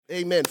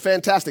Amen.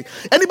 Fantastic.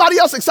 Anybody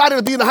else excited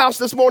to be in the house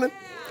this morning?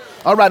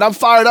 All right, I'm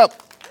fired up.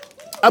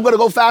 I'm going to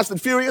go fast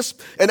and furious.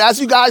 And as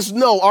you guys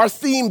know, our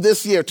theme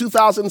this year,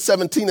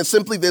 2017, is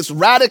simply this: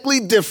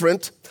 radically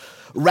different,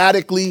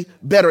 radically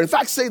better. In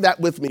fact, say that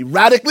with me: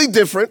 radically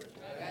different,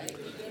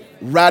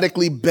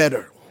 radically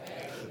better.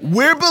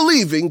 We're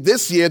believing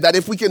this year that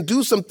if we can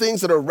do some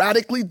things that are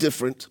radically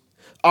different,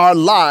 our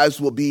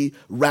lives will be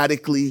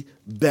radically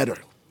better.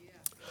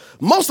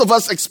 Most of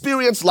us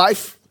experience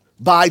life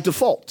by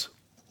default,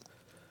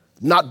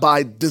 not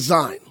by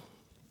design.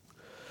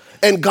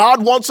 And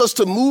God wants us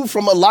to move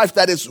from a life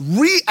that is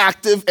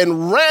reactive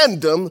and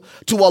random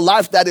to a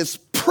life that is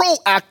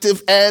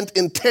proactive and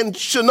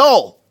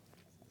intentional.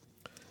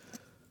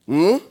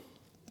 I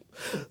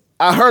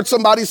heard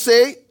somebody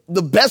say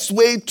the best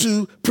way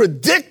to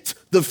predict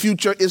the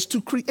future is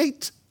to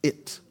create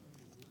it.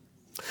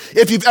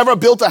 If you've ever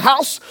built a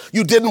house,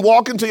 you didn't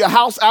walk into your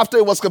house after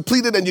it was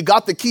completed and you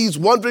got the keys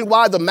wondering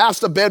why the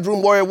master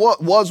bedroom where it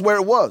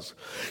was.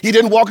 You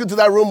didn't walk into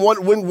that room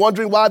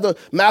wondering why the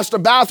master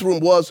bathroom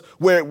was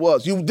where it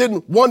was. You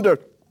didn't wonder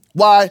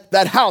why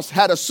that house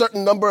had a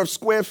certain number of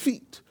square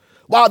feet,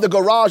 why the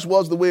garage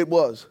was the way it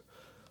was,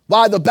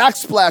 why the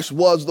backsplash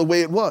was the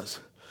way it was.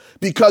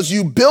 Because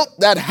you built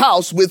that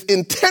house with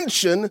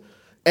intention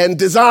and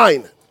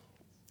design.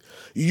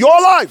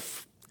 Your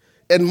life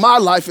and my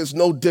life is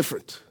no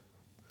different.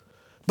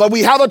 But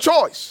we have a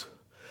choice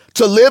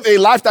to live a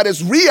life that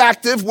is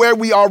reactive, where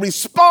we are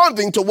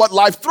responding to what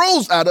life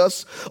throws at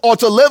us, or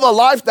to live a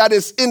life that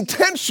is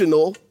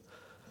intentional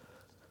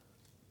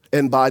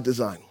and by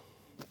design.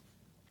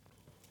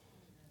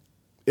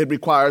 It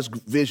requires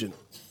vision.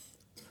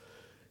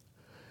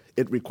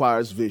 It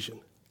requires vision.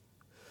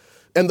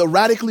 And the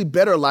radically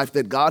better life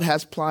that God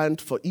has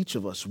planned for each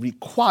of us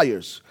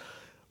requires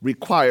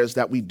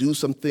that we do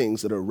some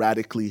things that are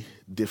radically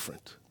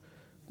different.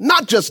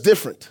 Not just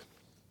different.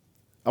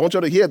 I want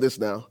you to hear this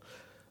now.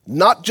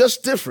 Not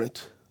just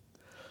different.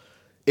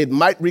 It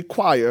might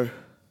require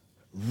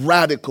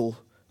radical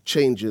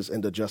changes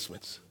and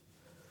adjustments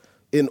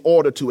in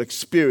order to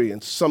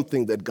experience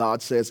something that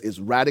God says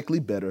is radically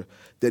better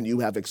than you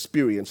have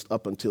experienced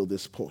up until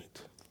this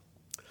point.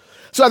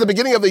 So at the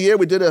beginning of the year,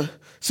 we did a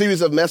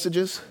series of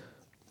messages.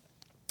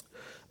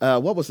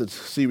 What was the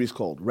series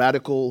called?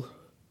 Radical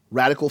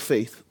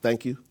Faith.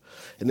 Thank you.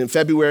 And in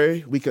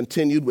February, we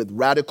continued with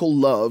Radical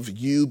Love,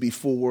 You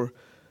Before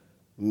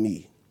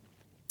Me.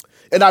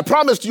 And I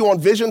promised you on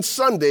Vision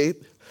Sunday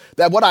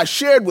that what I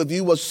shared with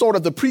you was sort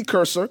of the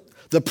precursor,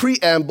 the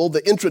preamble,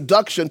 the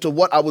introduction to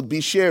what I would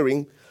be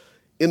sharing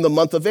in the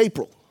month of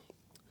April.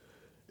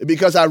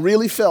 Because I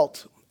really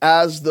felt,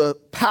 as the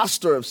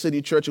pastor of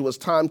City Church, it was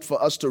time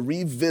for us to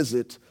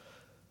revisit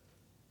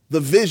the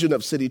vision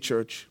of City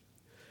Church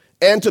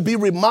and to be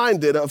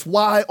reminded of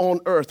why on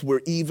earth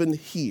we're even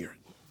here.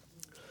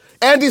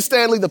 Andy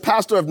Stanley, the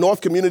pastor of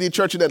North Community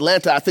Church in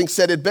Atlanta, I think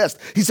said it best.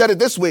 He said it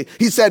this way.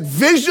 He said,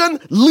 vision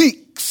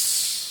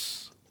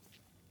leaks.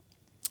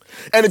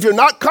 And if you're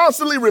not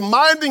constantly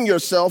reminding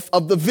yourself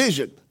of the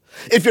vision,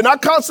 if you're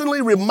not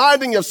constantly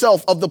reminding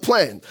yourself of the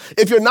plan,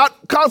 if you're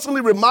not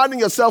constantly reminding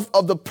yourself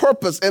of the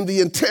purpose and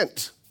the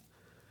intent,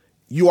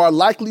 you are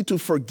likely to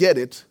forget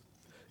it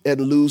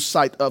and lose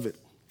sight of it.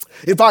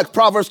 In fact,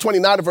 Proverbs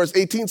 29 and verse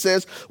 18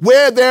 says,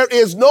 where there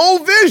is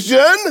no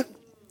vision,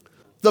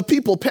 the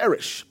people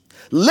perish.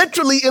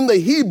 Literally in the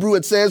Hebrew,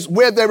 it says,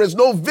 where there is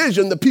no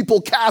vision, the people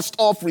cast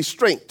off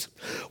restraint.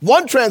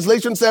 One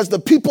translation says the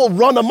people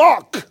run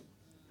amok.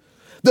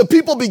 The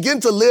people begin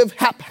to live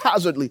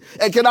haphazardly.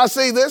 And can I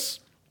say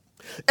this?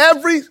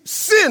 Every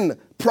sin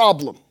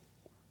problem,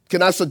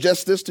 can I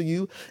suggest this to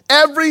you?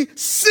 Every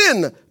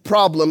sin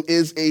problem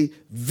is a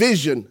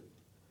vision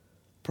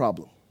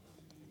problem.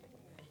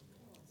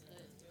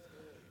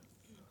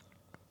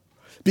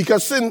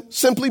 Because sin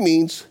simply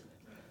means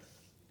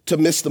to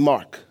miss the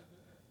mark.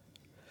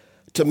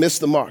 To miss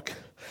the mark.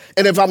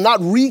 And if I'm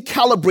not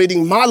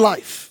recalibrating my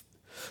life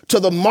to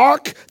the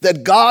mark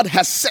that God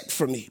has set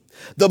for me,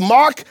 the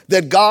mark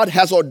that God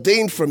has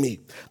ordained for me,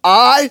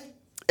 it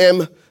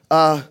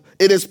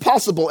is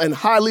possible and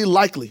highly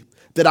likely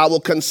that I will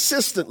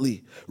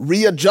consistently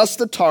readjust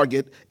the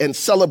target and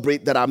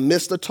celebrate that I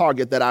missed the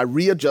target that I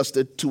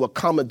readjusted to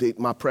accommodate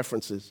my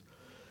preferences,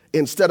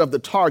 instead of the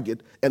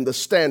target and the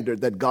standard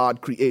that God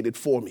created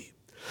for me.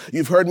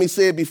 You've heard me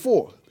say it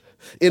before.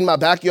 In my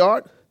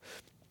backyard,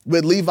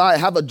 with Levi, I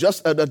have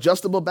an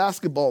adjustable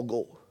basketball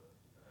goal.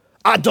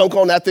 I dunk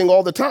on that thing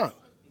all the time.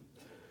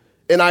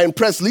 And I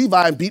impress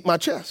Levi and beat my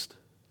chest.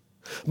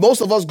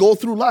 Most of us go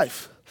through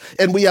life,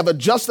 and we have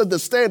adjusted the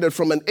standard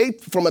from a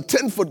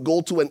 10-foot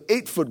goal to an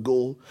 8-foot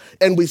goal,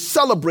 and we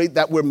celebrate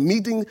that we're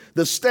meeting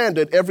the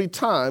standard every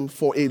time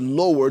for a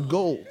lowered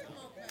goal.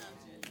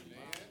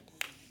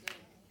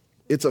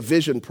 It's a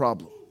vision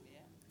problem.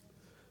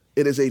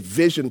 It is a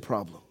vision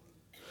problem.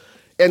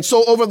 And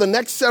so over the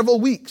next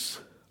several weeks,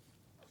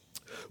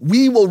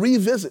 we will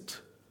revisit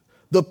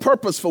the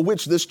purpose for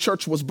which this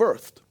church was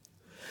birthed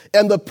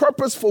and the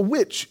purpose for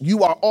which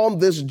you are on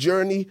this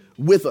journey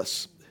with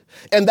us.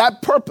 And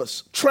that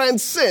purpose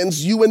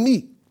transcends you and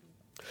me.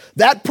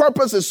 That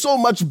purpose is so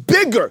much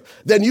bigger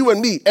than you and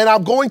me. And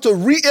I'm going to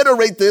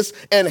reiterate this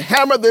and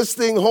hammer this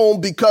thing home,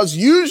 because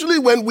usually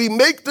when we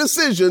make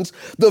decisions,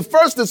 the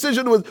first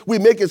decision we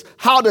make is,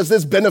 how does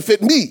this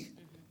benefit me?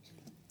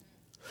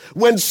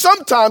 When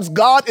sometimes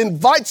God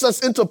invites us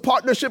into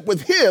partnership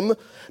with him,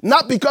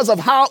 not because of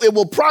how it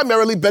will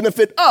primarily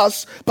benefit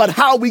us, but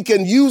how we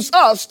can use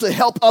us to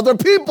help other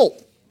people.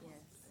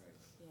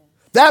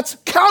 That's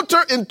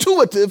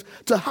counterintuitive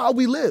to how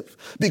we live,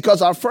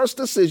 because our first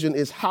decision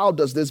is, how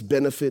does this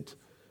benefit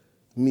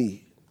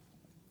me?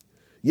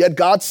 Yet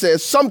God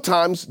says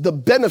sometimes the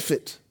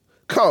benefit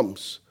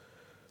comes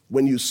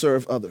when you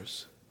serve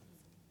others.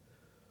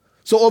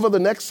 So over the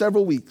next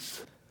several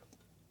weeks,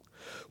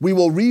 we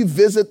will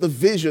revisit the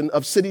vision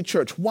of City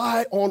Church,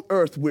 why on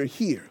earth we're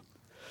here.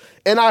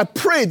 And I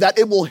pray that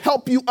it will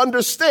help you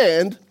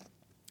understand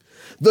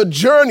the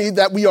journey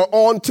that we are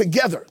on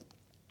together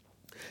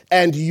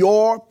and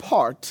your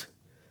part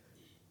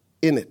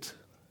in it.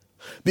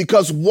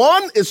 Because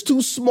one is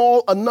too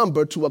small a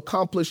number to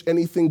accomplish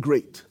anything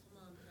great.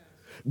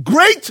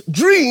 Great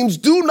dreams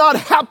do not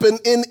happen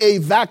in a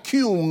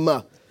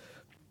vacuum.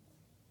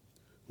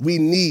 We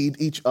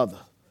need each other.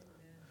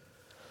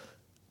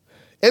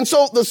 And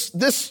so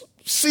this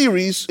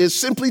series is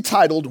simply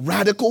titled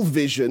Radical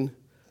Vision,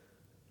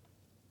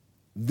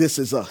 This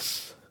Is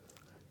Us.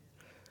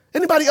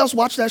 Anybody else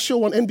watch that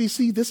show on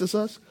NBC, This Is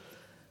Us?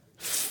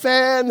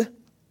 Fantastic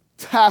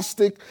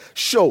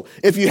show.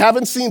 If you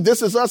haven't seen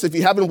This Is Us, if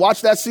you haven't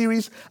watched that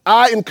series,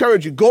 I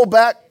encourage you, go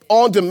back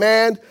on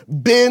demand,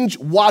 binge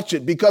watch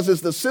it, because it's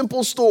the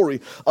simple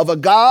story of a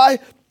guy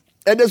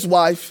and his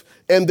wife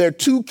and their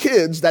two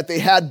kids that they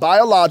had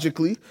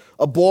biologically,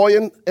 a boy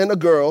and a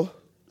girl,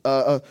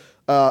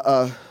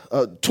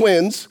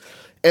 twins,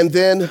 and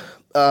then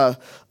a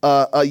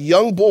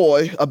young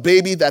boy, a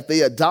baby that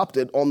they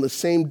adopted on the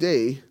same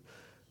day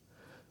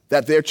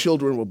that their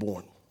children were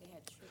born.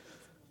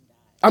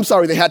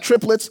 They had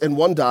triplets and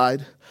one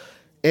died.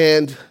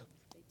 And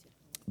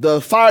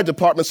the fire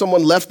department,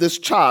 someone left this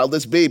child,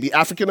 this baby,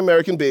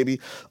 African-American baby,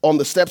 on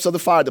the steps of the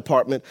fire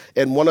department.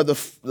 And one of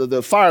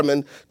the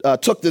firemen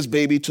took this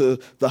baby to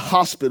the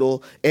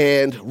hospital.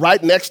 And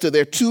right next to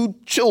their two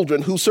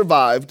children who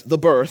survived the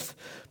birth,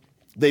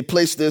 they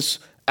placed this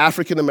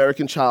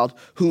African-American child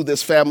who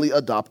this family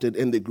adopted,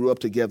 and they grew up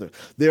together.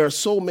 There are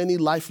so many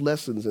life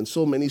lessons and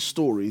so many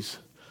stories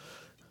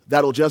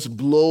that'll just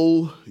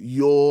blow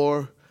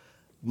your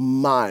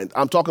mind.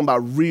 I'm talking about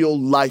real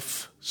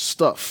life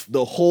stuff,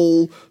 the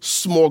whole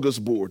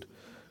smorgasbord.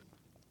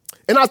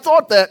 And I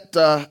thought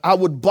that I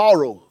would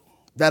borrow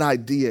that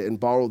idea and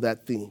borrow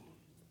that theme,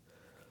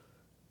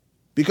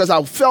 because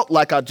I felt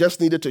like I just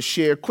needed to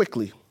share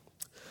quickly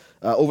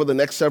over the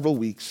next several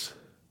weeks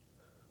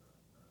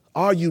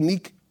our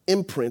unique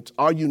imprint,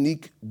 our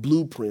unique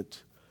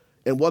blueprint,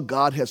 and what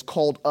God has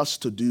called us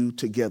to do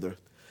together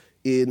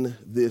in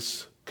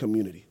this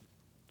community.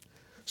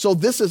 So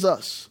This Is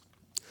Us.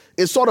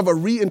 It's sort of a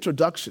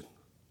reintroduction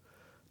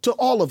to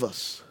all of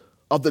us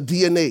of the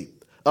DNA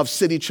of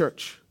City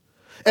Church.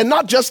 And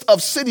not just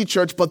of City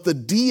Church, but the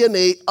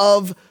DNA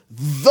of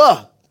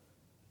the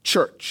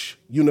church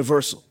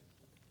universal.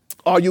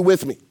 Are you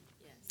with me?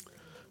 Yes.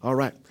 All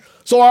right.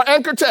 So our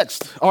anchor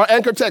text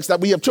that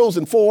we have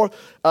chosen for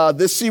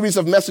this series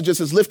of messages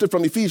is lifted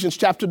from Ephesians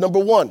chapter number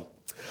 1.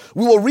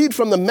 We will read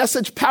from the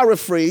Message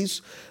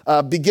paraphrase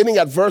beginning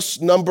at verse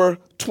number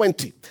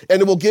 20.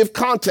 And it will give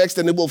context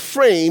and it will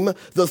frame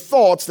the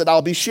thoughts that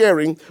I'll be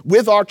sharing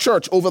with our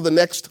church over the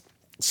next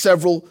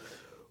several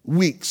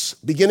weeks.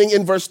 Beginning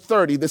in verse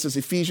 30, this is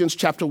Ephesians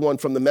chapter 1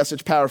 from the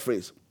Message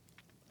paraphrase.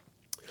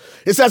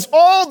 It says,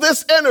 all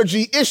this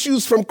energy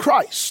issues from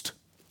Christ.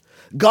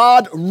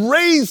 God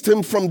raised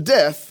him from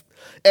death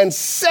and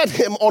set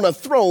him on a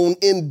throne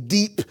in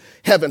deep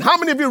heaven. How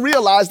many of you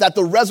realize that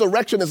the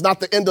resurrection is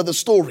not the end of the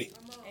story?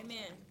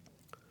 Amen.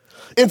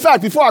 In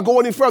fact, before I go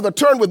any further,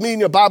 turn with me in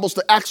your Bibles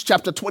to Acts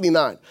chapter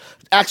 29.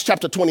 Acts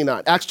chapter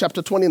 29. Acts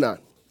chapter 29.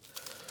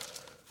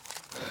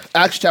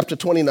 Acts chapter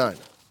 29.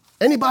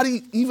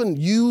 Anybody even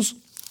use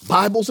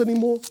Bibles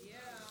anymore? Yeah.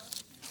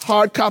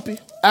 Hard copy.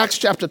 Acts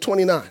chapter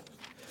 29.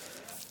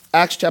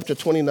 Acts chapter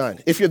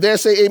 29. If you're there,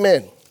 say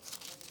amen.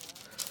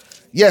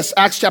 Yes,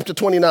 Acts chapter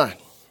 29.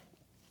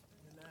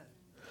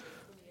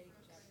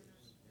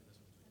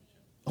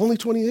 Only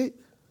 28?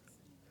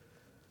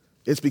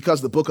 It's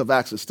because the book of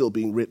Acts is still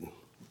being written.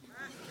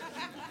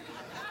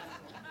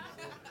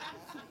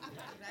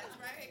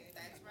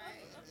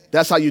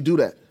 That's how you do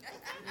that.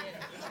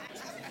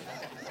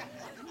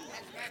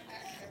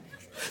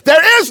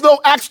 There is no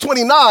Acts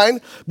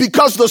 29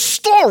 because the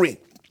story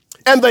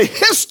and the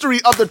history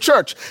of the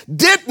church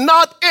did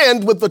not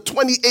end with the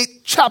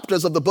 28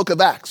 chapters of the book of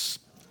Acts.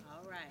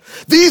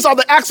 These are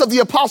the Acts of the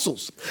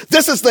Apostles.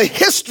 This is the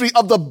history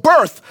of the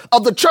birth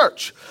of the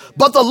church.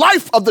 But the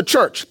life of the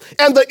church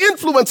and the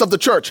influence of the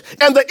church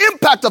and the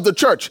impact of the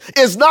church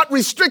is not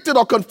restricted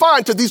or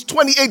confined to these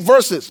 28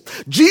 verses.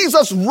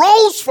 Jesus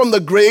rose from the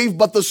grave,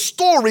 but the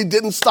story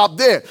didn't stop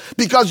there,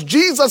 because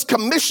Jesus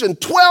commissioned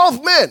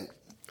 12 men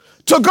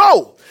to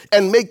go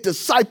and make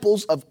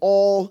disciples of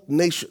all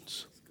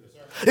nations.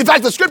 In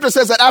fact, the scripture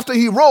says that after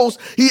he rose,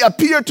 he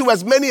appeared to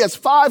as many as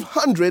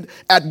 500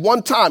 at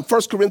one time.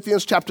 1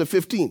 Corinthians chapter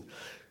 15.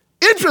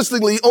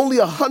 Interestingly, only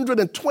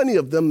 120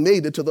 of them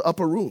made it to the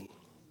upper room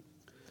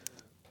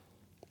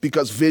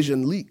because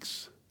vision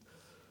leaks.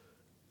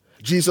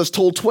 Jesus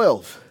told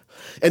 12,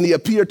 and he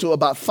appeared to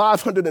about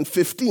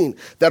 515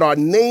 that are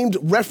named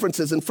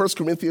references in 1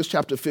 Corinthians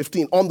chapter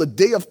 15. On the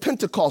day of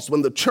Pentecost,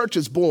 when the church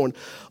is born,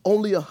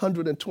 only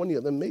 120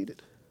 of them made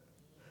it.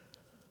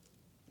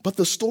 But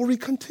the story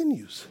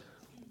continues.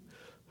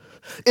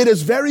 It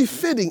is very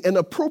fitting and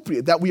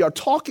appropriate that we are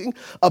talking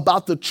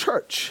about the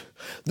church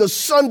the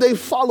Sunday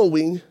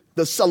following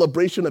the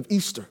celebration of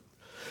Easter,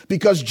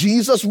 because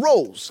Jesus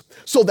rose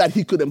so that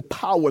he could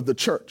empower the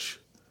church.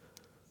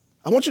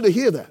 I want you to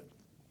hear that.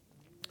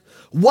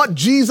 What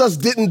Jesus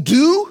didn't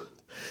do,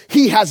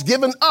 he has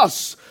given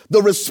us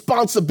the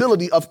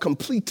responsibility of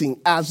completing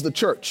as the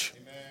church.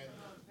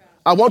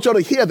 I want you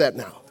to hear that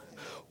now.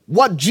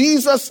 What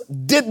Jesus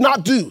did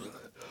not do,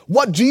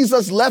 what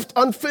Jesus left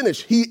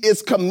unfinished, he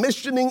is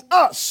commissioning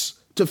us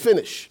to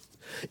finish.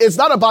 It's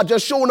not about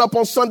just showing up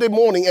on Sunday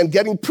morning and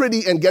getting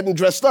pretty and getting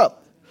dressed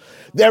up.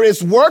 There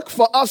is work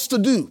for us to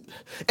do.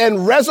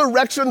 And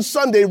Resurrection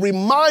Sunday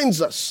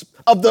reminds us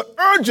of the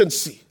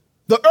urgency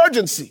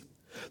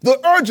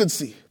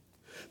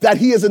that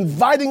he is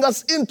inviting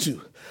us into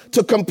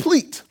to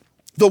complete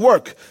the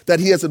work that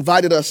he has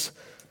invited us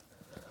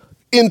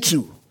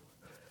into.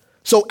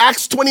 So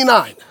Acts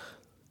 29.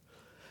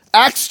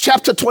 Acts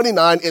chapter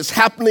 29 is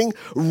happening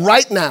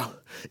right now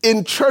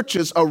in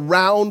churches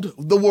around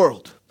the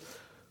world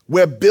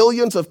where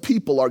billions of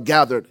people are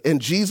gathered. And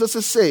Jesus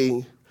is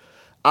saying,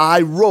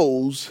 I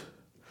rose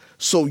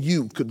so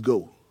you could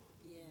go.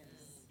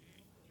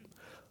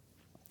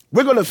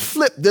 We're going to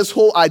flip this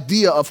whole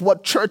idea of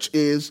what church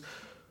is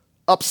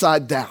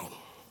upside down.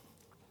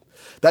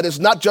 That is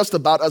not just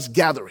about us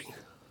gathering.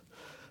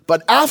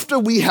 But after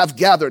we have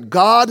gathered,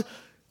 God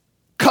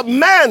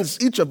commands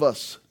each of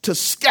us to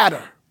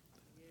scatter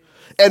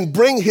and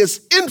bring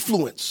his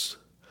influence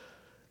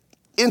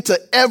into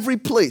every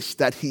place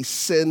that he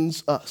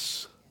sends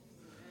us.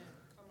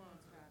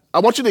 I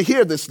want you to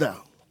hear this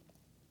now.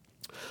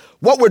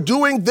 What we're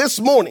doing this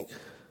morning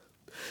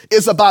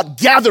is about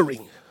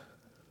gathering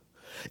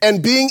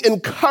and being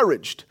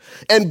encouraged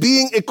and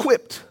being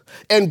equipped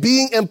and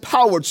being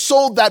empowered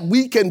so that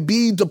we can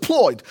be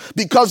deployed,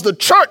 because the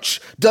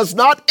church does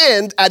not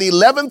end at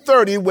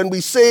 11:30 when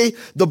we say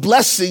the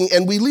blessing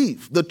and we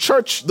leave. The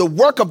church, the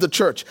work of the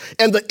church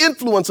and the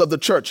influence of the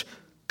church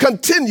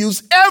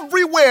continues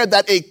everywhere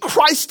that a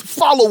Christ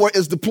follower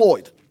is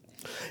deployed.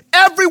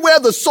 Everywhere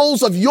the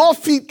soles of your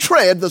feet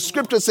tread, the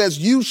scripture says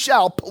you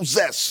shall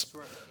possess.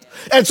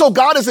 And so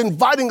God is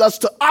inviting us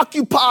to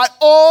occupy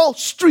all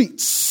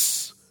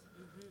streets.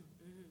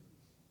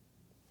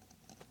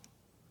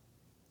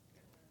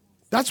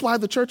 That's why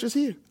the church is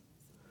here.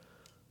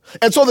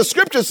 And so the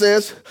scripture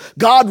says,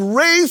 God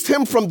raised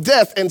him from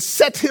death and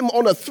set him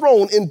on a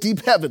throne in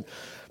deep heaven.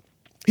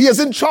 He is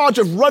in charge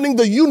of running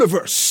the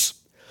universe.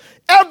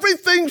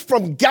 Everything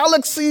from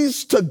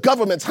galaxies to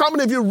governments. How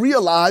many of you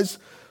realize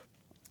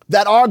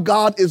that our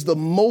God is the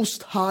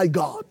most high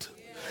God?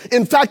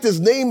 In fact,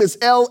 his name is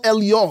El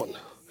Elyon.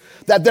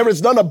 That there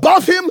is none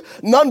above him,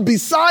 none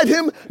beside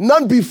him,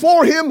 none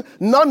before him,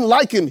 none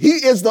like him. He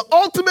is the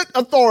ultimate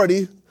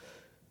authority.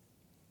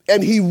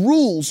 And he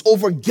rules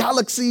over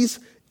galaxies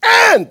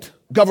and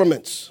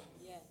governments.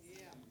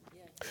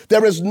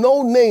 There is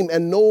no name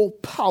and no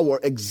power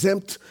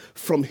exempt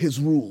from his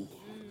rule.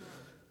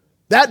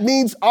 That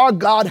means our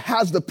God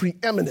has the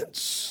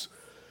preeminence.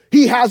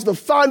 He has the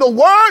final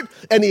word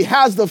and he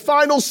has the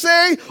final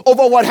say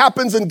over what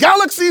happens in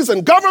galaxies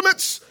and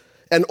governments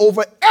and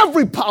over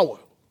every power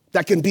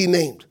that can be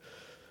named.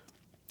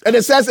 And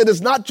it says it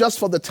is not just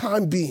for the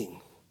time being.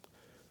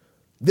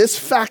 This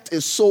fact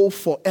is so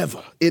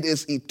forever. It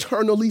is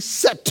eternally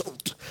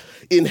settled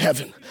in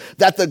heaven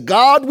that the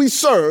God we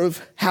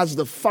serve has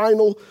the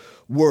final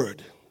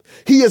word.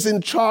 He is in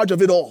charge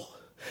of it all.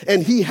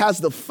 And he has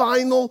the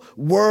final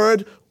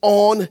word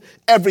on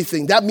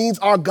everything. That means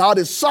our God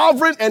is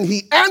sovereign and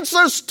he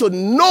answers to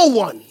no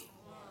one.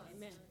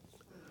 Amen.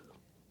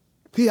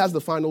 He has the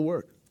final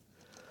word.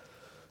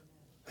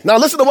 Now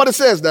listen to what it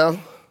says now,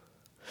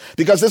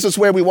 because this is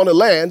where we want to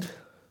land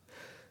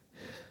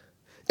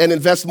and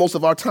invest most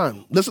of our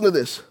time. Listen to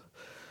this.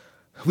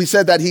 We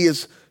said that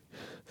his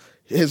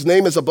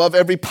name is above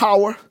every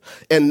power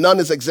and none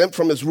is exempt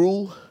from his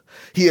rule.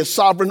 He is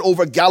sovereign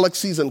over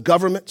galaxies and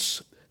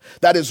governments.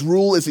 That his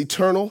rule is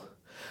eternal.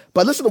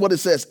 But listen to what it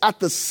says.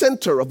 At the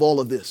center of all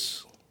of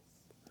this,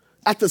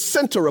 at the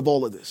center of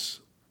all of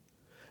this,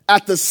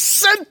 at the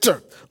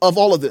center of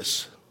all of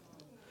this,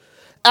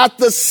 at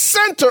the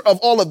center of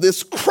all of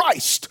this,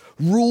 Christ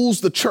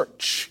rules the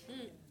church.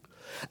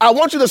 I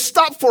want you to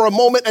stop for a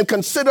moment and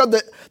consider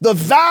the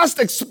vast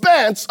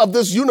expanse of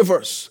this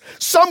universe,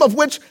 some of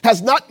which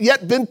has not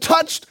yet been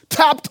touched,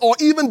 tapped, or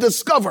even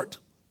discovered.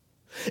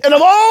 And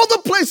of all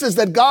the places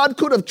that God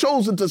could have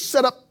chosen to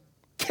set up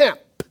camp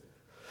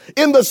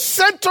In the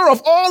center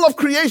of all of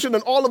creation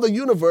and all of the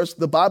universe,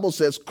 the Bible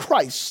says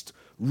Christ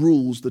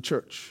rules the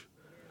church.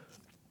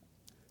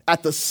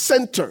 At the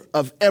center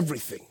of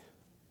everything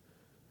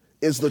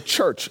is the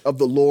church of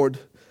the Lord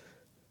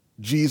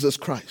Jesus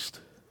Christ.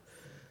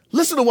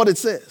 Listen to what it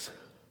says.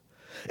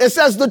 It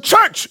says the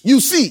church, you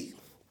see,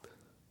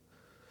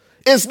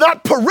 is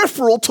not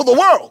peripheral to the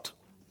world,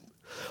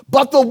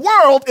 but the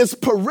world is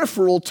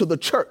peripheral to the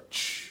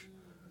church.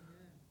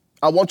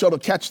 I want y'all to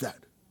catch that.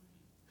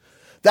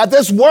 That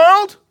this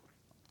world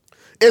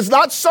is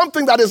not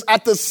something that is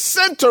at the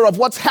center of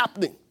what's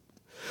happening.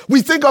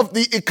 We think of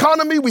the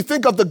economy, we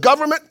think of the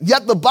government,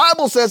 yet the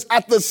Bible says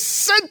at the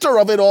center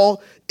of it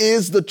all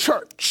is the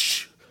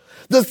church.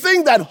 The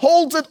thing that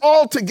holds it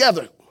all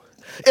together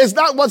is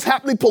not what's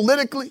happening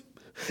politically.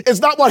 It's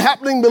not what's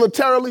happening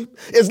militarily.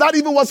 It's not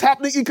even what's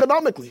happening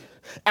economically.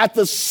 At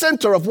the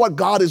center of what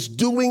God is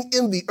doing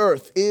in the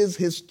earth is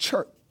his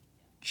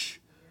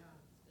church.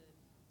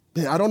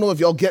 Man, I don't know if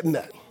y'all getting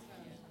that.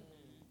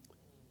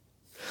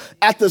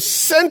 At the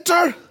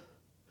center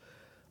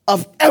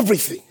of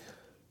everything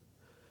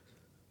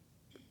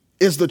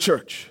is the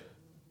church.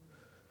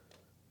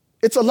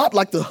 It's a lot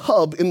like the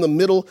hub in the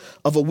middle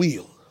of a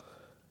wheel.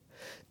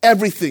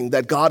 Everything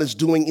that God is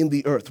doing in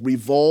the earth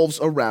revolves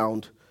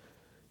around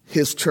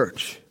his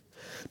church.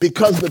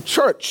 Because the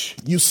church,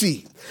 you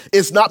see,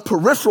 is not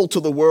peripheral to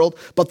the world,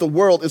 but the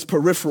world is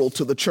peripheral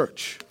to the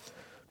church.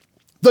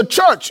 The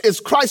church is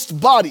Christ's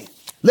body.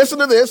 Listen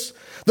to this.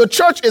 The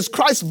church is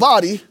Christ's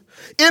body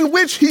in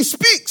which he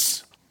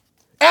speaks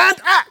and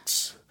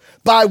acts,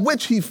 by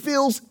which he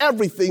fills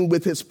everything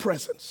with his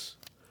presence.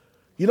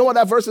 You know what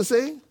that verse is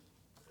saying?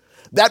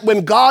 That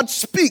when God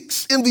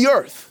speaks in the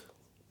earth,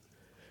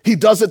 he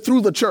does it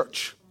through the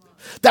church.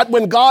 That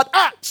when God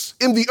acts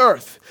in the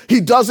earth, he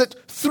does it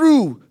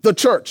through the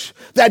church.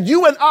 That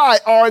you and I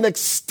are an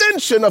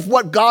extension of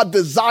what God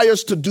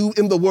desires to do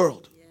in the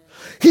world.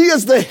 He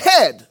is the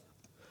head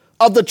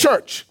of the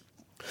church.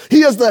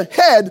 He is the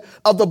head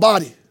of the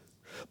body.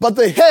 But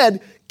the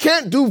head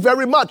can't do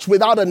very much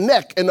without a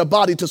neck and a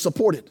body to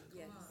support it.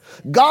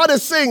 God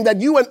is saying that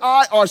you and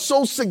I are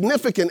so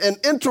significant and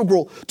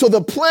integral to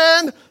the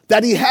plan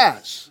that he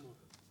has,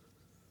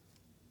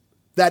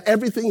 that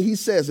everything he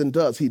says and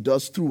does, he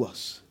does through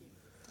us.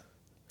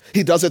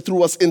 He does it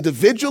through us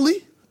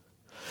individually,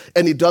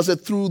 and he does it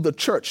through the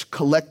church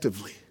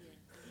collectively.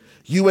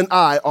 You and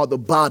I are the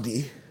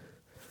body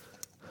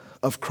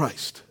of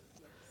Christ.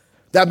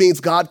 That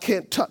means God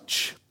can't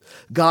touch,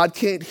 God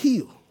can't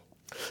heal,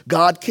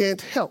 God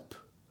can't help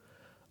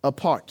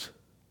apart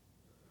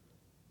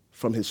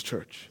from his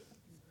church.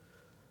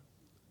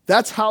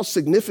 That's how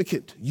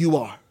significant you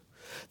are.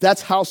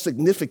 That's how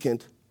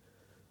significant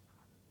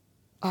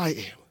I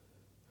am.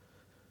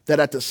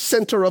 That at the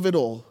center of it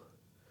all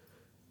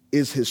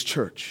is his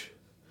church.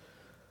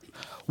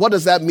 What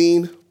does that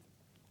mean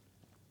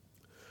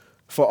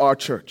for our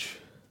church?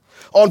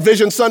 On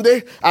Vision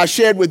Sunday, I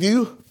shared with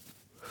you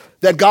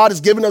that God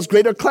has given us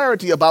greater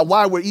clarity about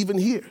why we're even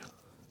here.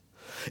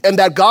 And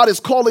that God is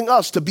calling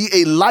us to be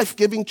a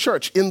life-giving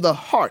church in the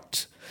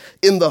heart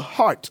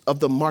of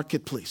the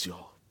marketplace,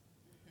 y'all.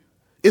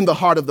 In the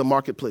heart of the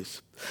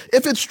marketplace.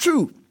 If it's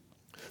true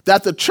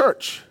that the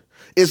church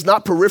is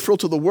not peripheral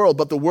to the world,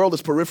 but the world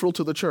is peripheral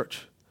to the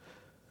church,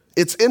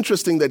 it's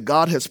interesting that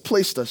God has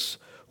placed us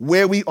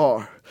where we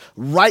are,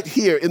 right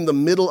here in the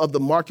middle of the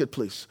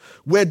marketplace,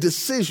 where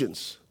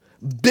decisions,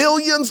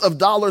 billions of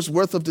dollars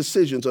worth of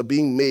decisions are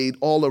being made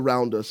all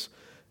around us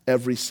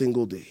every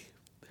single day.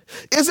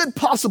 Is it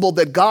possible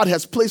that God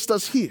has placed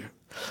us here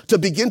to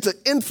begin to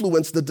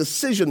influence the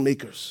decision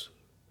makers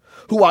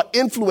who are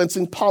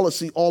influencing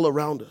policy all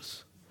around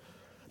us?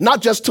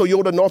 Not just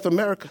Toyota North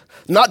America,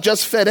 not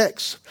just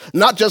FedEx,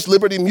 not just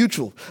Liberty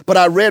Mutual, but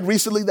I read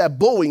recently that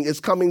Boeing is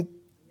coming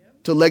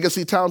to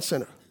Legacy Town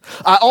Center.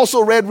 I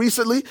also read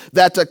recently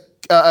that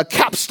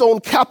Capstone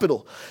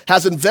Capital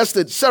has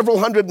invested several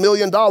 $100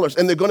 million,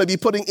 and they're going to be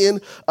putting in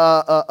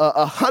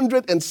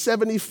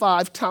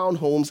 175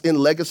 townhomes in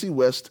Legacy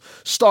West,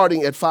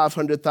 starting at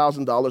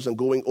 $500,000 and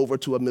going over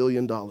to $1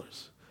 million.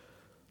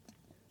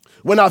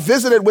 When I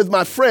visited with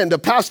my friend, a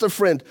pastor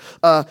friend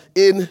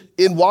in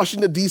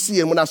Washington, D.C.,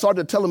 and when I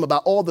started to tell him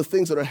about all the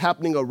things that are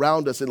happening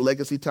around us in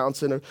Legacy Town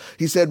Center,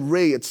 he said,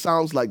 "Ray, it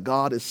sounds like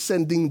God is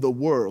sending the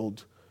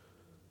world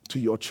to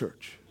your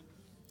church."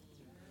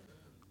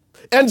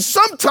 And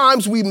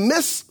sometimes we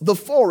miss the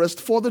forest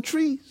for the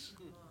trees.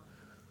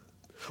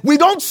 We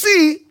don't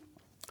see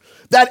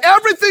that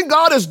everything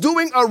God is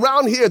doing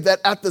around here, that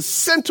at the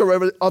center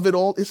of it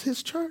all is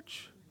his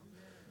church.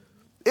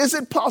 Is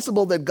it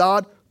possible that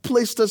God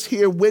placed us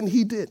here when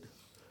he did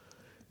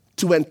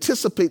to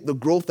anticipate the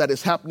growth that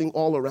is happening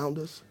all around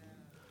us?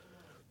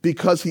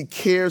 Because he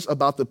cares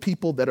about the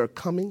people that are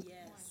coming? Yes.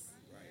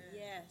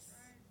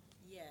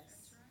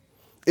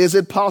 Is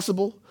it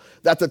possible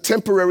that the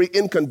temporary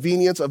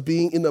inconvenience of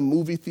being in a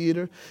movie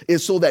theater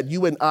is so that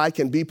you and I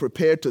can be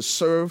prepared to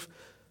serve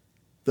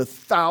the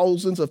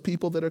thousands of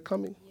people that are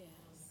coming? Yes.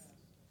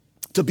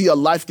 To be a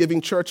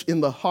life-giving church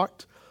in the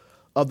heart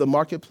of the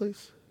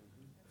marketplace?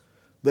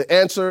 The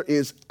answer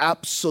is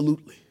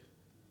absolutely.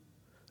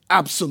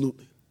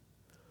 Absolutely.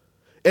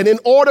 And in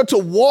order to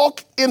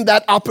walk in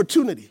that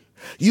opportunity,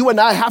 you and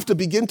I have to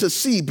begin to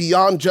see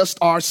beyond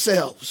just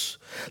ourselves.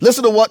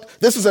 Listen to what,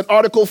 this is an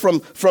article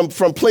from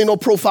Plano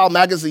Profile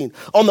magazine.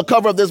 On the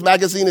cover of this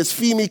magazine is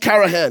Femi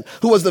Karahan,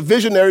 who was the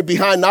visionary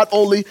behind not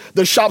only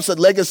the Shops at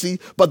Legacy,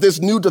 but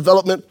this new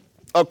development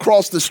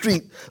across the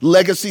street,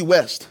 Legacy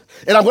West.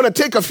 And I'm going to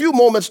take a few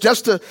moments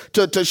just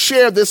to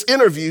share this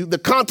interview, the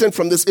content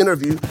from this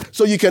interview,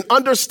 so you can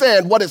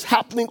understand what is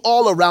happening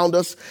all around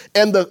us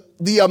and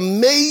the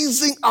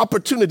amazing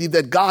opportunity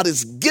that God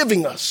is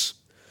giving us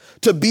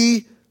to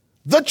be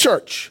the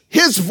church,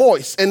 his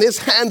voice and his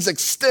hands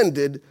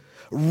extended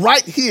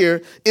right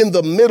here in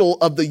the middle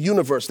of the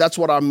universe. That's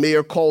what our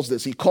mayor calls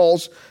this. He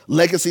calls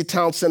Legacy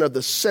Town Center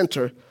the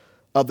center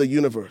of the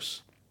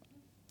universe.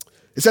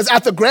 It says,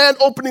 at the grand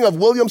opening of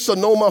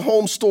Williams-Sonoma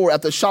Home Store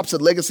at the Shops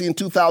at Legacy in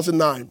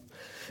 2009,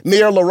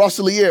 Mayor La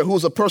Roselier, who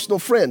was a personal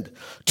friend,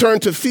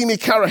 turned to Femi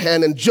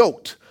Karahan and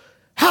joked,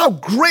 how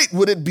great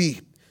would it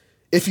be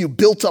if you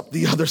built up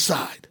the other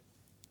side?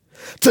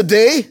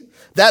 Today,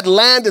 that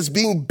land is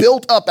being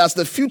built up as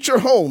the future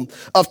home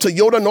of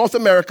Toyota North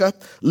America,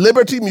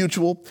 Liberty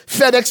Mutual,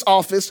 FedEx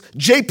Office,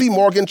 JP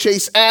Morgan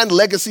Chase, and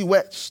Legacy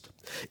West.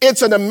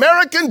 It's an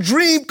American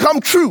dream come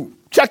true.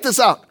 Check this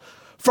out.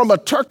 From a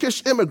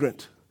Turkish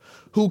immigrant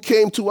who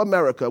came to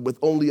America with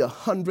only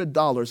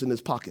 $100 in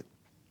his pocket.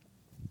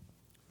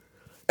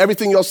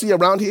 Everything you'll see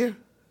around here,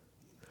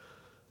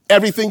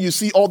 everything you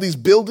see, all these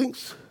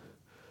buildings,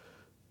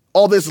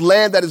 all this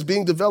land that is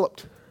being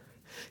developed,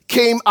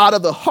 came out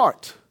of the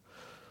heart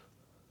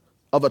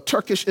of a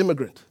Turkish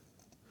immigrant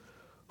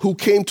who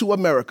came to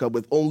America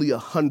with only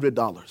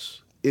 $100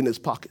 in his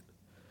pocket.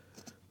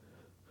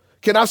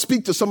 Can I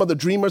speak to some of the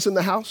dreamers in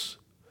the house?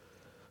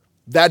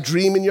 That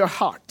dream in your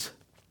heart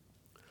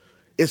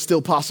is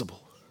still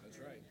possible. That's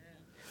right.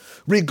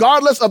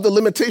 Regardless of the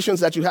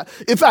limitations that you have.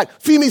 In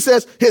fact, Femi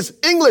says his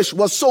English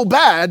was so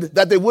bad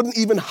that they wouldn't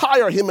even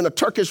hire him in a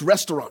Turkish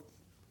restaurant.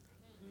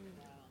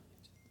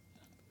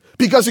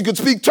 Because he could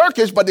speak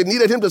Turkish, but they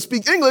needed him to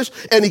speak English,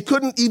 and he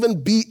couldn't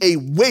even be a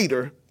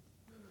waiter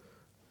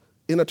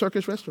in a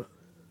Turkish restaurant.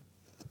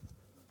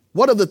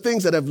 What are the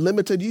things that have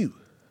limited you?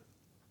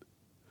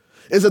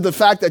 Is it the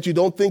fact that you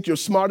don't think you're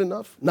smart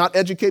enough, not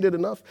educated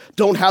enough,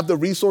 don't have the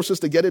resources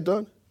to get it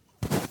done?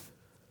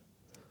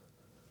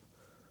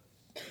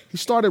 He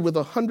started with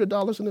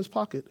 $100 in his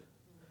pocket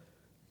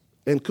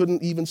and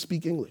couldn't even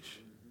speak English.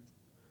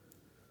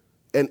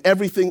 And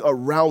everything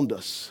around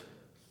us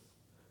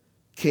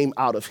came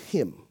out of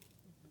him.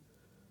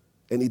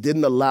 And he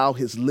didn't allow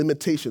his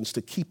limitations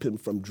to keep him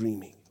from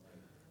dreaming.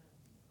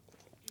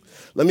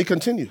 Let me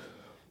continue.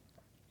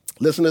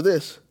 Listen to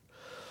this.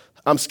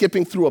 I'm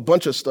skipping through a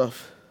bunch of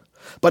stuff.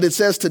 But it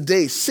says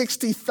today,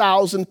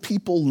 60,000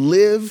 people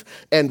live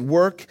and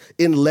work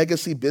in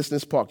Legacy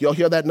Business Park. Y'all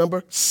hear that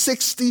number?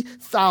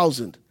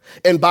 60,000.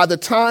 And by the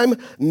time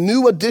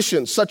new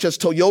additions such as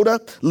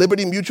Toyota,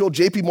 Liberty Mutual,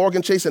 JP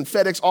Morgan Chase, and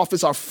FedEx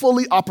Office are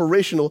fully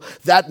operational,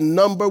 that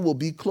number will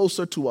be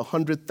closer to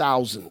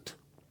 100,000.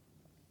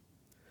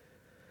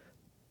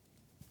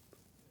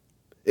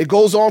 It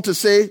goes on to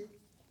say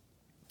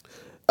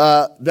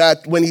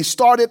that when he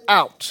started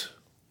out,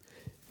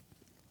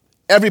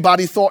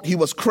 everybody thought he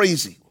was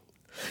crazy.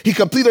 He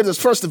completed his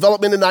first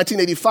development in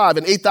 1985,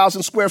 an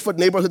 8,000 square foot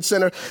neighborhood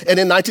center, and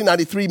in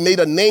 1993 made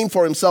a name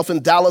for himself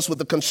in Dallas with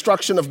the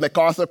construction of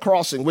MacArthur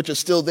Crossing, which is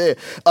still there,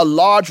 a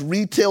large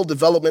retail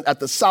development at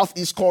the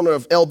southeast corner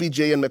of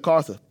LBJ and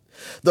MacArthur.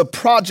 The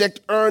project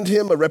earned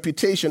him a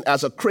reputation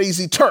as a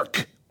crazy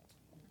Turk.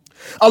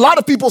 A lot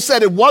of people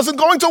said it wasn't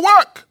going to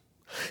work.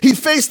 He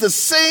faced the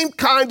same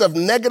kind of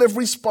negative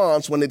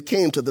response when it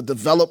came to the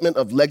development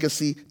of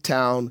Legacy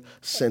Town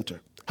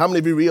Center. How many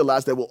of you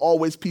realize there will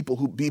always be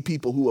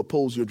people who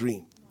oppose your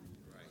dream?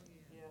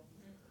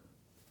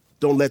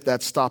 Don't let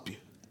that stop you.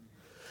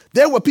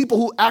 There were people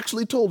who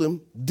actually told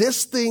him,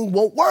 this thing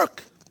won't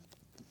work.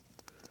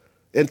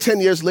 And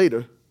 10 years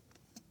later,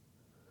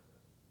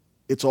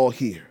 it's all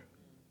here.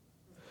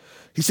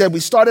 He said, we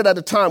started at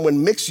a time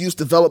when mixed-use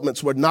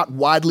developments were not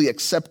widely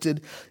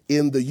accepted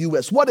in the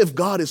U.S. What if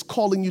God is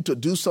calling you to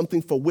do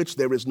something for which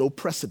there is no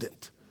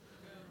precedent?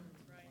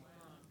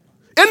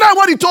 Isn't that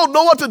what he told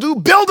Noah to do?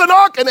 Build an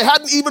ark and it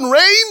hadn't even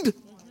rained?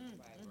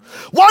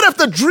 What if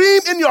the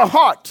dream in your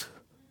heart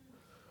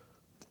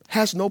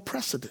has no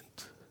precedent?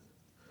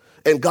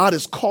 And God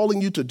is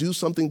calling you to do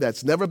something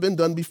that's never been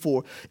done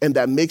before and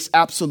that makes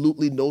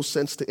absolutely no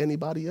sense to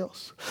anybody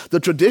else. The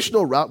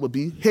traditional route would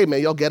be, hey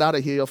man, y'all get out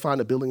of here, y'all find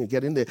a building and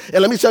get in there.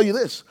 And let me tell you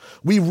this,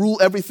 we rule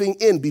everything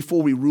in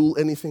before we rule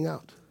anything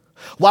out.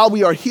 While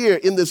we are here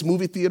in this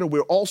movie theater,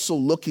 we're also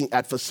looking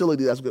at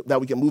facilities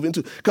that we can move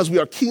into because we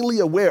are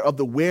keenly aware of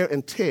the wear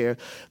and tear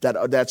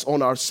that's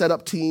on our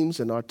setup teams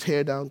and our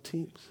tear down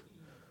teams.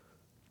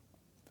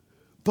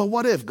 But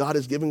what if God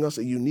is giving us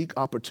a unique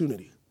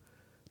opportunity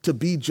to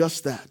be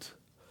just that,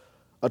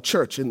 a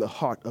church in the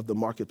heart of the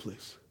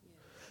marketplace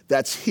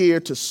that's here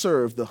to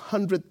serve the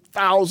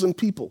 100,000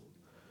 people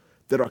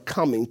that are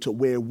coming to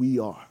where we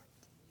are.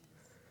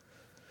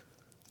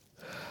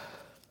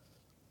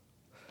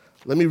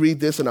 Let me read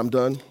this and I'm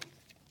done.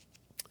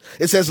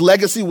 It says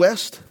Legacy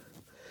West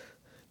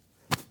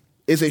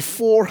is a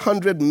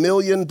 $400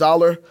 million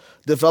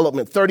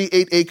development,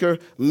 38-acre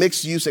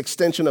mixed-use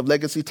extension of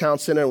Legacy Town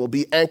Center, and will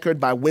be anchored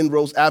by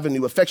Windrose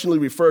Avenue, affectionately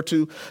referred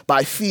to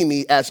by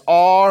FEME as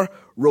our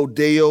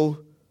Rodeo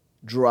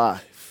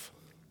Drive.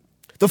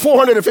 The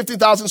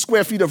 450,000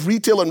 square feet of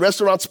retail and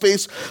restaurant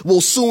space will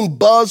soon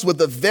buzz with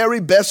the very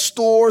best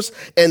stores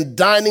and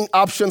dining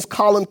options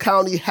Collin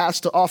County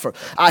has to offer.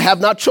 I have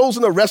not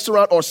chosen a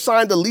restaurant or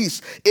signed a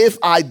lease if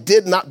I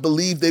did not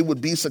believe they would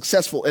be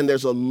successful. And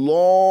there's a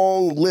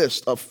long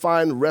list of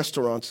fine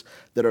restaurants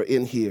that are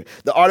in here.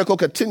 The article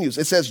continues.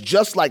 It says,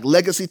 just like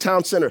Legacy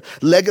Town Center,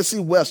 Legacy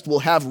West will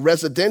have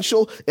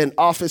residential and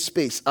office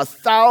space,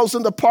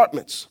 1,000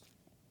 apartments.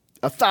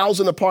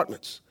 1,000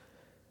 apartments.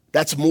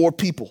 That's more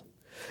people.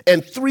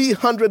 And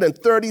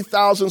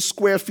 330,000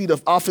 square feet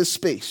of office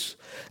space,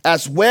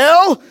 as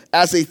well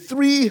as a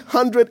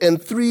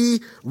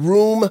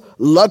 303-room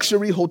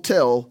luxury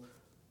hotel,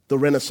 the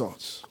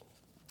Renaissance.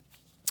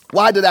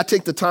 Why did I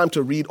take the time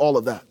to read all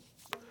of that?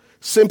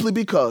 Simply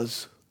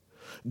because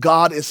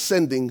God is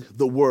sending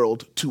the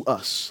world to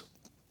us.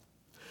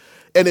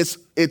 And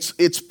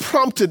it's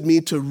prompted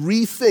me to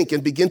rethink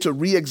and begin to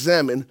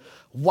re-examine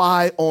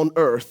why on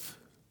earth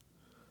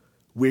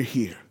we're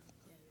here.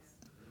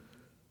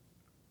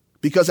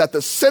 Because at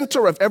the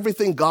center of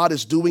everything God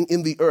is doing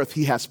in the earth,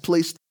 he has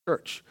placed the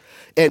church.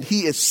 And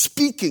he is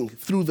speaking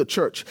through the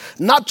church.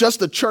 Not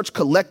just the church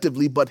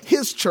collectively, but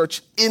his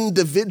church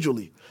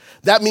individually.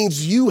 That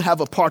means you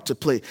have a part to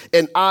play,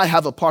 and I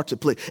have a part to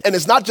play. And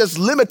it's not just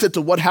limited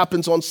to what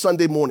happens on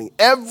Sunday morning.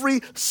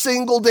 Every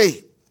single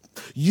day,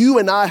 you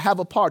and I have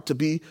a part to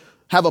play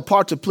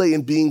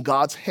in being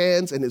God's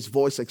hands and his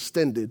voice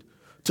extended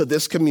to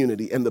this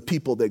community and the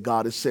people that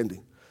God is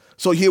sending.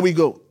 So here we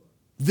go.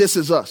 This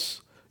is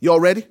us. Y'all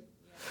ready?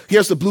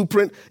 Here's the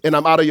blueprint, and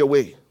I'm out of your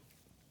way.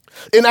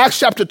 In Acts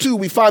chapter 2,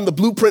 we find the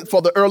blueprint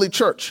for the early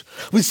church.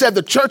 We said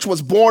the church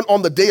was born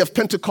on the day of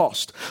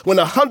Pentecost, when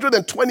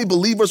 120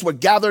 believers were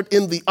gathered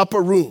in the upper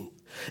room.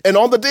 And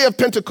on the day of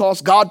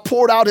Pentecost, God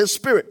poured out his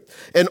spirit.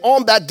 And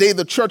on that day,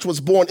 the church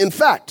was born. In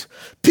fact,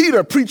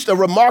 Peter preached a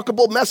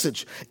remarkable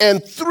message,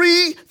 and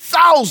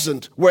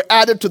 3,000 were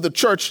added to the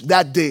church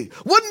that day.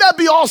 Wouldn't that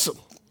be awesome?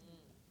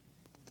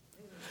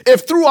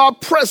 If through our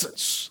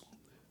presence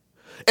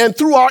and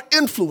through our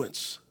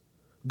influence,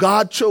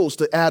 God chose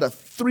to add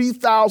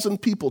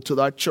 3,000 people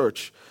to our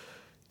church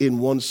in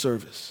one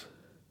service.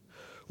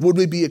 Would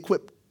we be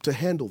equipped to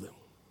handle them?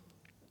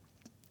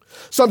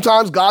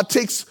 Sometimes God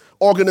takes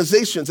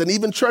organizations and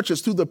even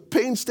churches through the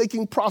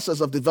painstaking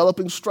process of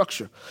developing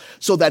structure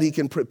so that he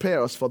can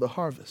prepare us for the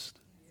harvest.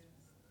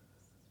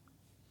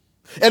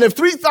 And if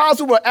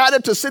 3,000 were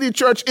added to City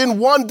Church in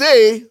one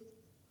day,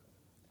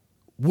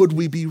 would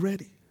we be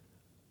ready?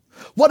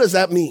 What does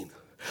that mean?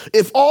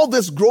 If all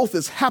this growth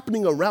is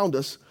happening around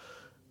us,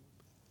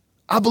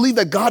 I believe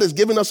that God has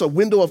given us a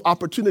window of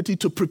opportunity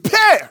to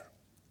prepare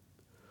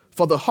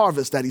for the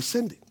harvest that he's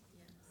sending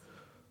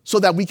so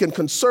that we can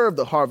conserve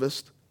the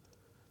harvest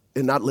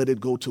and not let it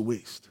go to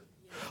waste.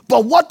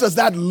 But what does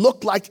that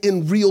look like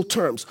in real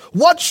terms?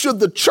 What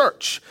should the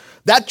church,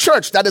 that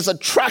church that is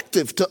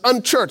attractive to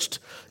unchurched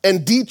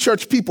and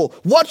de-churched people,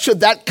 what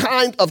should that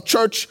kind of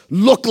church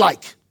look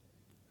like?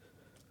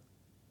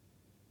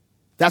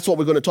 That's what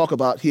we're going to talk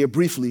about here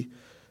briefly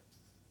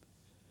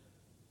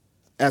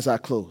as I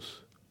close.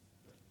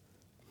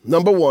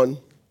 Number one,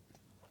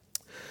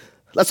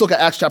 let's look at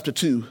Acts chapter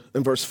 2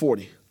 and verse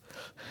 40.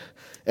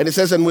 And it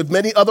says, and with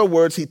many other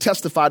words, he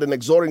testified and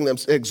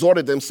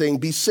exhorted them, saying,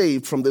 be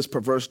saved from this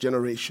perverse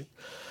generation.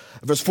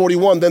 Verse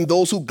 41, then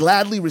those who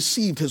gladly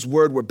received his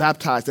word were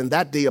baptized, and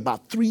that day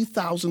about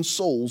 3,000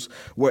 souls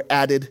were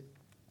added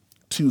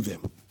to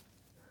them.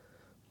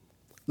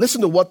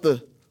 Listen to what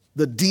the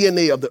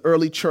DNA of the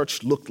early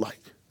church looked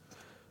like.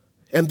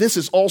 And this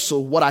is also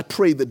what I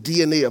pray the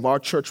DNA of our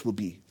church will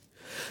be.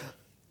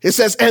 It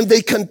says, and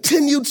they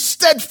continued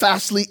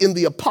steadfastly in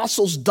the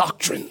apostles'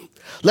 doctrine.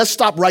 Let's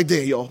stop right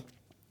there, y'all.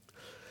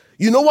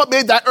 You know what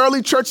made that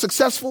early church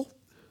successful?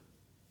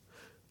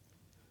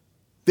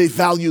 They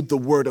valued the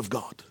word of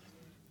God.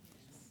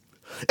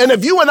 And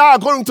if you and I are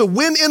going to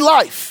win in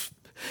life,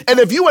 and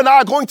if you and I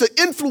are going to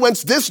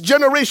influence this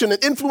generation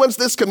and influence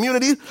this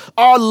community,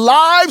 our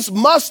lives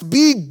must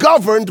be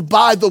governed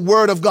by the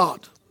word of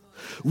God.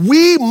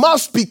 We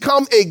must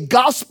become a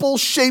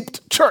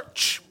gospel-shaped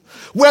church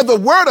where the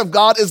word of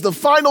God is the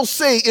final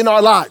say in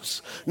our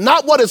lives,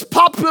 not what is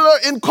popular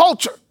in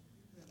culture.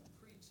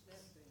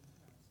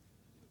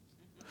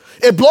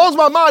 It blows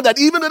my mind that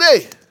even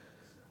today,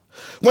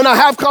 when I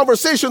have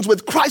conversations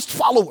with Christ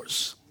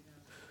followers,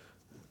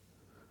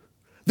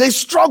 they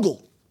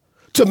struggle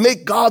to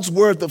make God's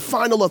word the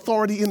final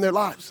authority in their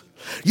lives.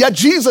 Yet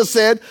Jesus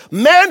said,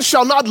 man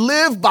shall not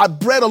live by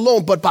bread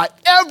alone, but by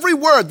every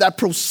word that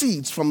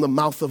proceeds from the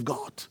mouth of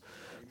God.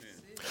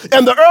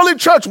 And the early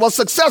church was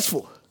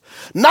successful,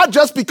 not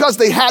just because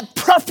they had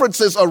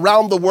preferences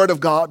around the Word of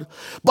God,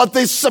 but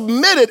they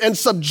submitted and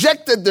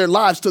subjected their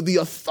lives to the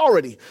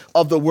authority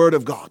of the Word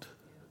of God.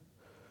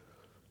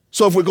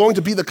 So if we're going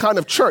to be the kind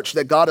of church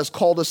that God has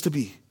called us to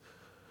be,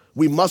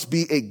 we must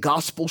be a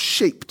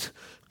gospel-shaped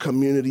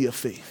community of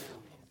faith.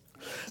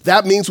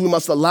 That means we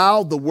must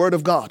allow the Word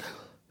of God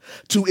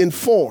to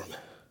inform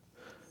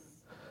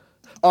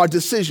our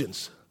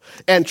decisions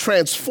and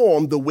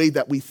transform the way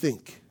that we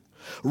think.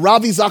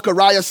 Ravi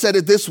Zacharias said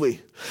it this way.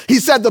 He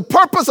said, the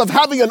purpose of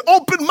having an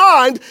open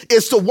mind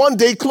is to one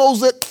day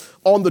close it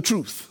on the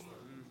truth.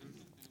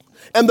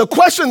 And the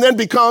question then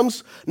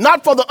becomes,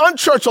 not for the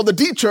unchurched or the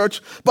de-church,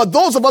 but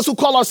those of us who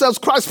call ourselves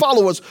Christ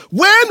followers,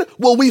 when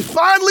will we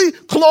finally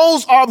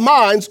close our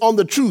minds on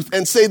the truth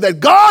and say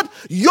that, God,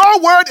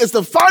 your word is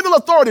the final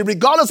authority,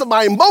 regardless of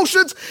my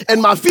emotions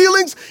and my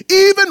feelings,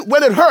 even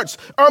when it hurts.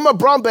 Irma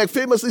Brombeck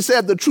famously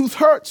said, the truth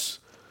hurts.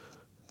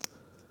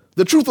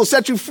 The truth will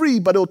set you free,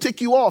 but it'll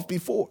tick you off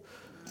before.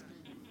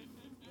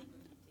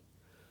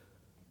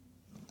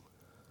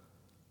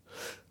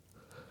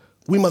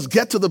 We must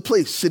get to the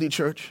place, City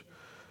Church,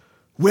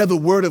 where the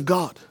Word of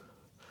God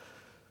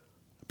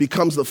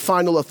becomes the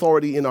final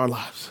authority in our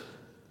lives.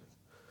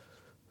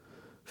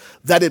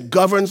 That it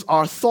governs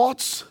our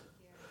thoughts,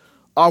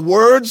 our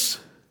words,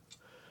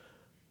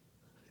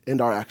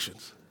 and our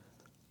actions.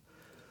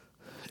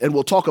 And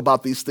we'll talk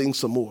about these things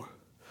some more.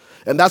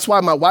 And that's why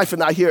my wife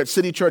and I here at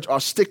City Church are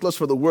sticklers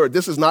for the Word.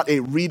 This is not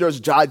a Reader's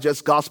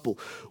Digest gospel.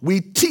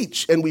 We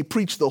teach and we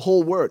preach the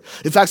whole Word.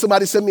 In fact,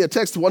 somebody sent me a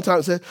text one time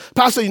and said,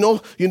 Pastor,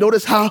 you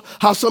notice how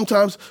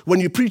sometimes when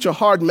you preach a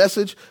hard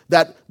message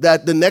that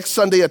the next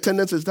Sunday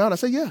attendance is down? I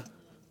say, yeah.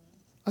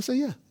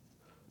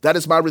 That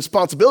is my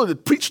responsibility to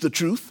preach the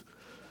truth.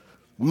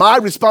 My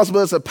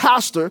responsibility as a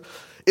pastor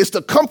is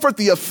to comfort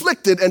the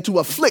afflicted and to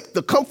afflict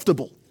the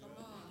comfortable.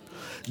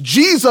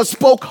 Jesus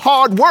spoke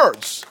hard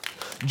words.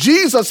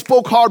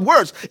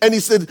 And he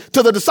said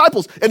to the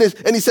disciples, and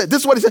he said,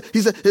 this is what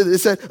he said. He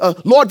said,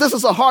 Lord, this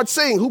is a hard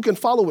saying. Who can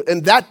follow it?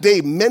 And that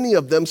day, many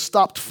of them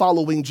stopped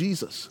following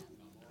Jesus.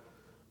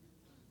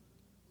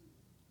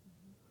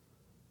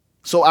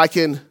 So I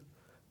can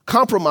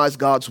compromise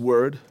God's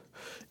word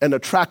and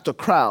attract a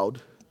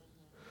crowd,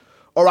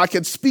 or I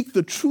can speak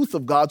the truth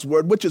of God's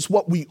word, which is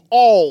what we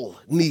all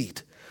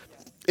need,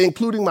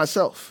 including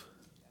myself.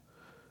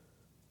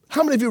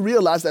 How many of you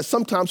realize that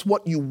sometimes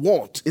what you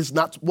want is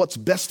not what's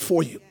best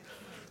for you?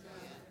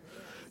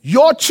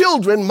 Your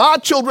children, my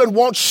children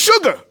want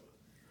sugar,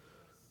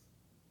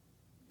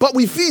 but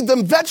we feed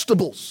them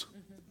vegetables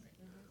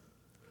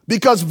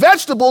because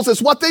vegetables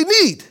is what they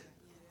need.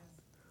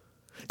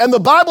 And the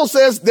Bible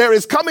says there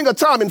is coming a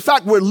time, in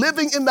fact, we're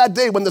living in that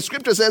day when the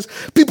scripture says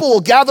people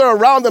will gather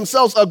around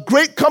themselves a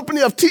great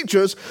company of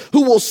teachers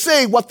who will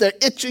say what their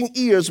itching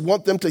ears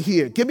want them to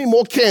hear. Give me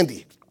more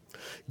candy.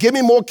 Give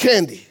me more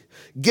candy.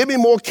 Give me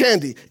more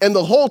candy. And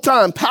the whole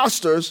time,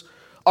 pastors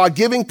are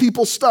giving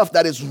people stuff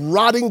that is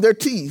rotting their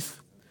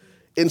teeth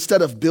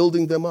instead of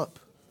building them up.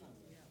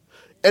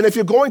 And if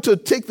you're going to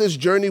take this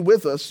journey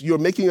with us, you're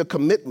making a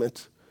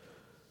commitment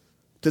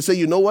to say,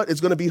 you know what?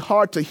 It's going to be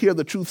hard to hear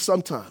the truth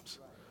sometimes,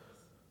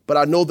 but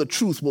I know the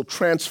truth will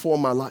transform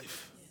my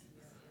life.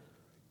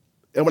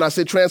 And when I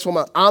say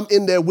transform, I'm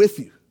in there with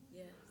you.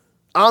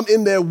 I'm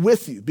in there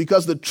with you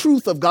because the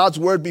truth of God's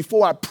word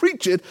before I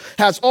preach it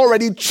has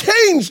already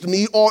changed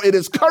me, or it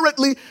is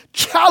currently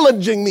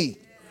challenging me.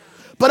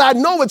 But I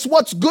know it's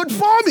what's good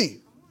for me.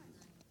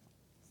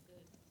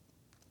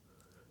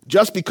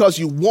 Just because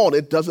you want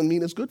it doesn't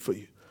mean it's good for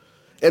you.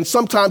 And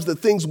sometimes the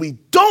things we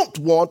don't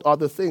want are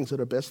the things that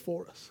are best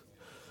for us.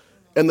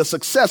 And the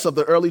success of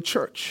the early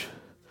church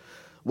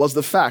was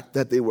the fact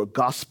that they were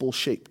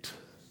gospel-shaped.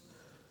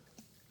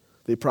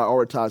 They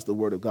prioritized the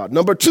word of God.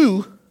 Number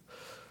two,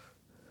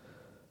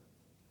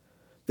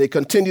 they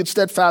continued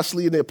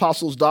steadfastly in the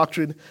apostles'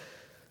 doctrine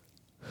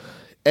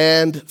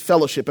and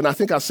fellowship. And I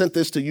think I sent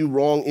this to you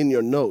wrong in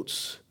your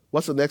notes.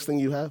 What's the next thing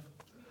you have?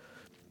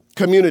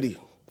 Community,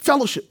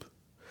 fellowship.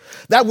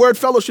 That word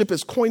fellowship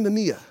is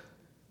koinonia.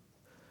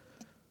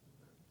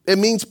 It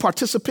means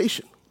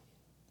participation.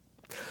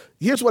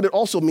 Here's what it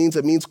also means.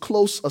 It means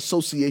close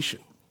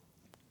association.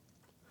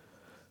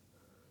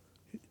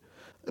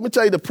 Let me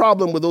tell you the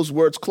problem with those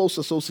words, close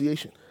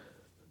association.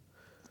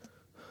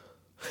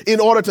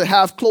 In order to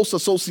have close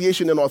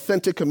association in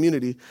authentic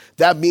community,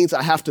 that means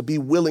I have to be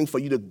willing for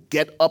you to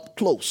get up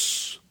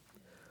close.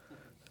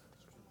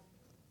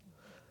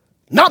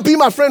 Not be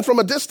my friend from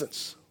a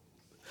distance.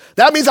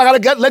 That means I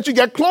got to let you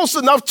get close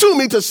enough to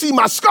me to see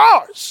my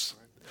scars.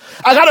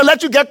 I got to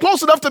let you get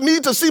close enough to me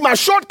to see my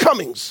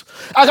shortcomings.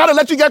 I got to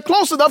let you get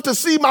close enough to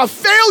see my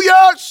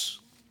failures.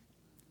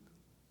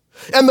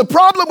 And the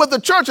problem with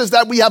the church is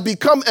that we have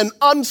become an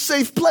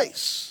unsafe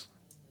place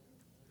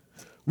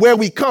where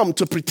we come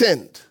to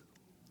pretend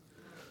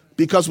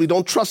because we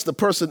don't trust the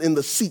person in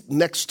the seat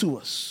next to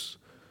us.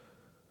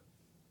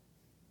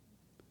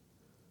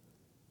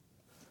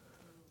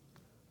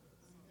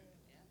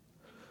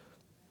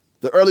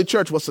 The early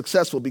church was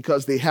successful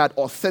because they had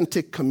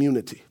authentic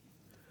community.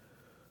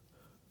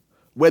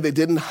 where they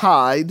didn't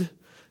hide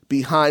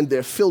behind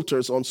their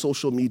filters on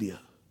social media,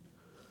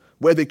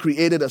 where they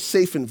created a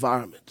safe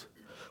environment,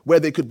 where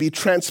they could be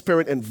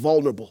transparent and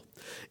vulnerable.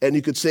 And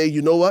you could say,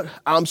 you know what?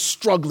 I'm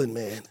struggling,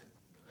 man.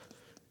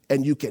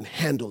 And you can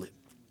handle it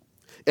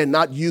and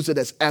not use it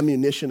as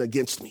ammunition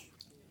against me.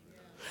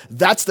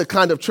 That's the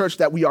kind of church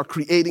that we are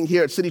creating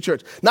here at City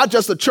Church. Not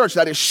just a church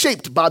that is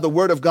shaped by the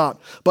Word of God,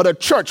 but a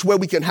church where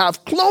we can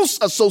have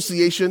close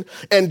association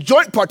and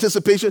joint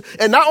participation.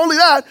 And not only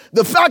that,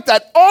 the fact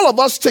that all of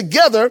us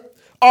together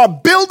are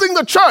building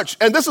the church.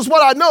 And this is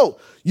what I know.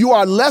 You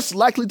are less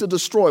likely to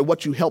destroy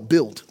what you help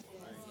build.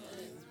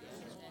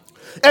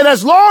 And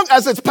as long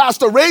as it's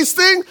Pastor Ray's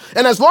thing,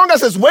 and as long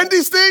as it's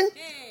Wendy's thing,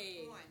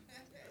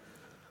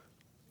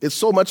 it's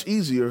so much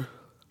easier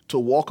to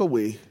walk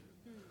away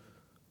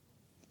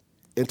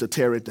and to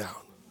tear it down.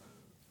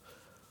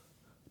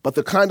 But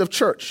the kind of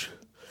church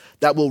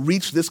that will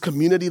reach this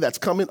community that's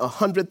coming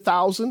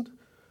 100,000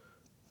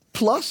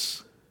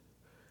 plus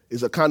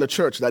is a kind of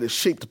church that is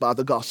shaped by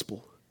the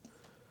gospel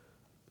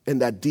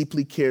and that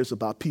deeply cares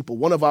about people.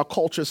 One of our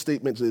culture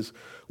statements is,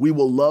 we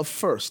will love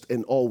first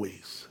and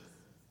always.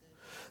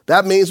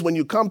 That means when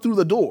you come through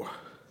the door,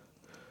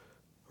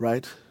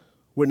 right,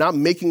 we're not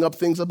making up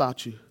things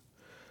about you.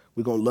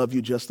 We're going to love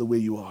you just the way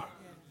you are.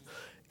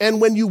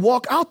 And when you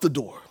walk out the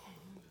door,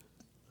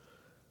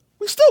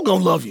 we're still going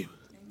to love you.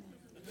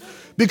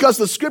 Because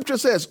the scripture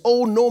says,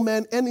 owe no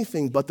man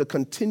anything but the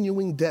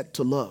continuing debt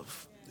to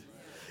love.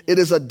 It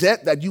is a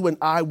debt that you and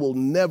I will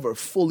never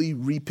fully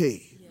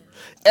repay.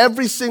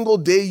 Every single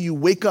day you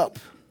wake up,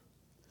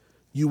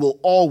 you will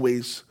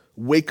always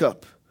wake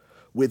up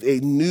with a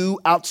new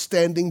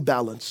outstanding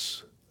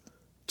balance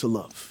to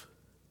love.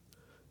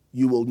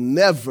 You will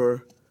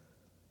never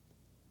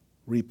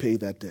repay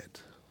that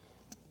debt.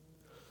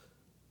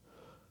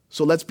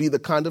 So let's be the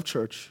kind of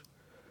church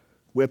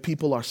where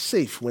people are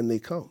safe when they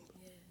come.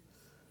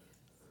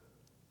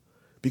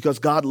 Because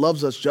God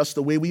loves us just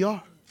the way we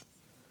are.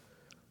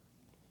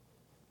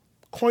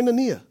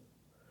 Koinonia.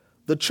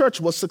 The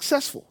church was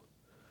successful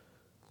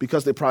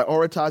because they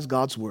prioritized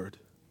God's word.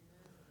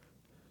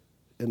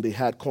 And they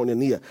had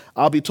koinonia.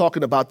 I'll be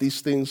talking about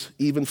these things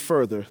even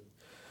further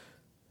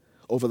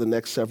over the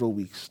next several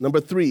weeks.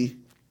 Number 3,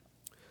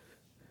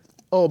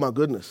 oh my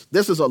goodness,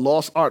 this is a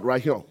lost art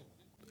right here.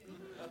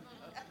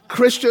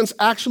 Christians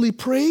actually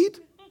prayed?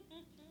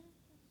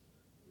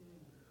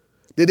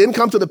 They didn't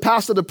come to the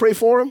pastor to pray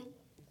for him?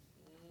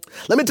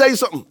 Let me tell you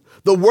something.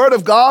 The word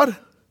of God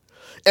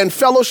and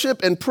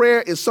fellowship and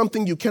prayer is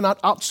something you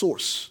cannot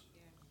outsource.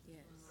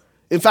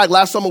 In fact,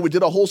 last summer we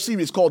did a whole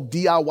series called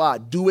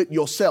DIY, Do It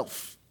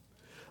Yourself.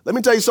 Let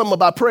me tell you something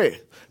about prayer.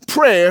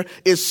 Prayer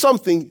is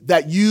something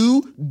that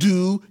you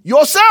do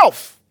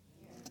yourself.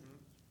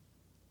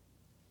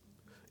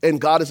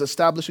 And God is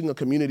establishing a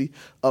community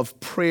of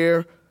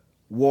prayer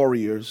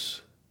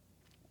warriors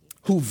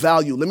who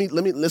value, let me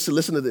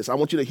listen to this. I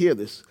want you to hear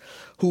this.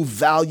 Who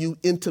value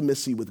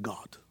intimacy with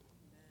God.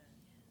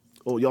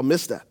 Oh, y'all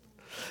missed that.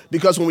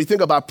 Because when we think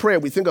about prayer,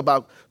 we think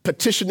about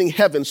petitioning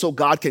heaven so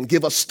God can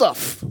give us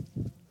stuff.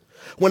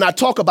 When I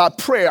talk about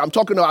prayer, I'm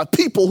talking about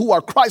people who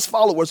are Christ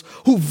followers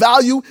who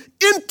value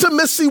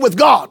intimacy with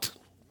God.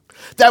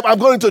 That I'm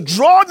going to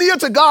draw near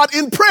to God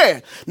in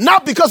prayer,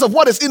 not because of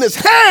what is in his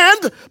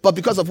hand, but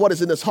because of what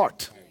is in his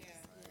heart.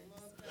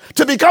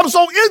 To become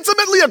so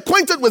intimately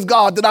acquainted with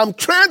God that I'm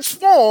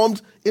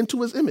transformed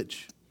into his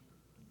image.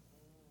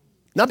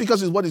 Not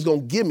because it's what he's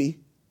going to give me,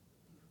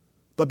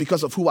 but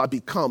because of who I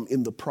become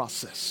in the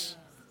process.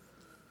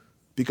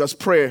 Because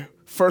prayer,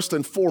 first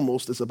and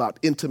foremost, is about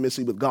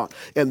intimacy with God.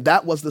 And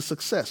that was the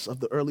success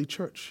of the early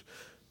church.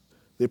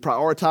 They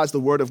prioritized the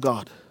word of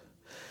God.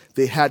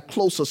 They had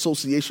close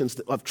associations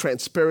of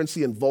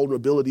transparency and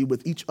vulnerability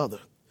with each other.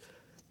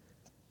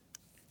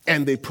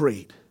 And they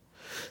prayed.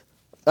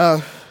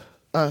 Yes,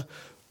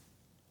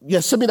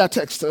 send me that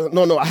text.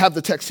 No, I have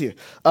the text here.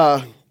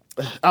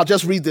 I'll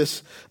just read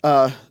this.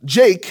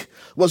 Jake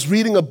was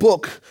reading a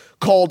book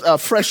called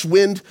Fresh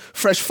Wind,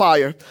 Fresh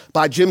Fire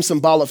by Jim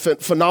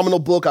Cymbala. Phenomenal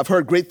book. I've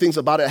heard great things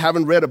about it. I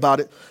haven't read about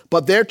it.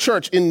 But their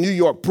church in New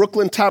York,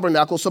 Brooklyn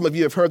Tabernacle, some of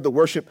you have heard the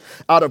worship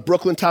out of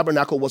Brooklyn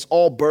Tabernacle, was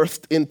all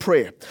birthed in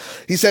prayer.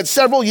 He said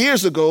several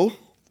years ago,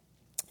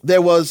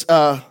 there was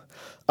a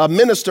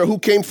minister who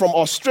came from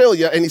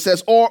Australia, and he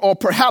says, or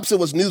perhaps it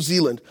was New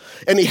Zealand,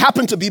 and he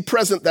happened to be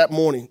present that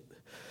morning,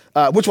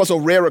 which was a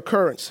rare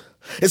occurrence.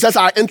 It says,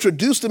 I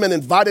introduced him and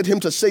invited him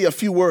to say a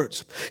few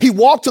words. He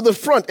walked to the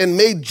front and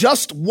made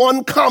just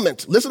one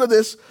comment. Listen to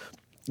this.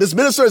 This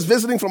minister is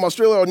visiting from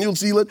Australia or New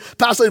Zealand.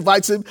 Pastor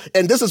invites him,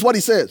 and this is what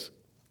he says.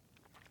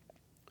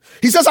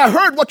 He says, I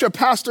heard what your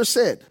pastor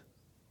said,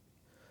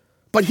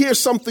 but here's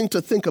something to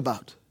think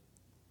about.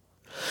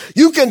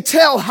 You can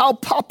tell how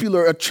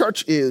popular a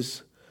church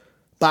is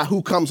by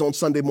who comes on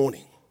Sunday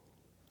morning.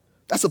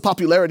 That's a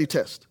popularity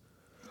test.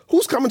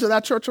 Who's coming to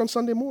that church on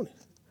Sunday morning?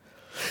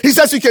 He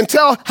says you can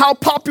tell how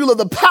popular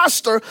the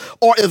pastor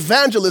or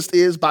evangelist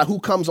is by who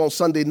comes on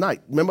Sunday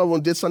night. Remember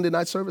when we did Sunday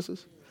night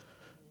services?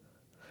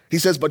 He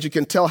says, but you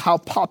can tell how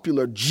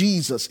popular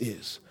Jesus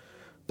is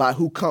by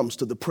who comes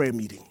to the prayer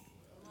meeting.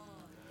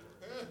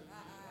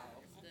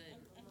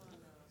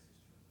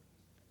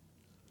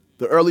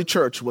 The early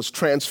church was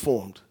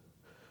transformed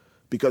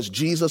because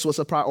Jesus was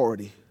a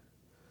priority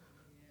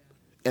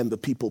and the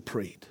people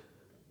prayed.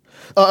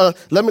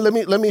 Let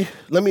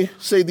me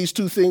say these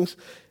two things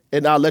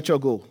and I'll let y'all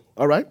go.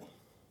 All right?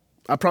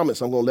 I promise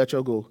I'm going to let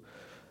y'all go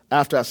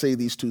after I say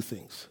these two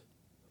things.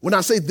 When I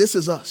say this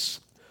is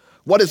us,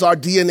 what is our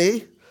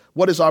DNA?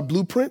 What is our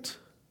blueprint?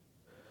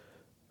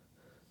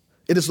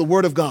 It is the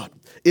Word of God.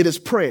 It is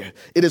prayer.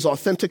 It is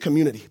authentic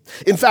community.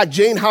 In fact,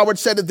 Jane Howard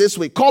said it this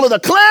way: call it a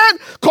clan,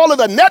 call it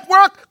a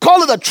network,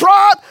 call it a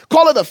tribe,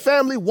 call it a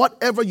family,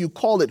 whatever you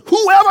call it,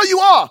 whoever you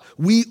are,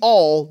 we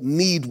all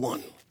need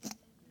one.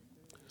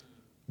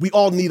 We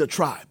all need a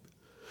tribe.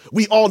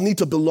 We all need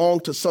to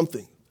belong to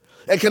something.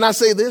 And can I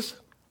say this?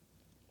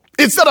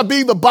 Instead of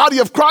being the body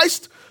of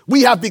Christ,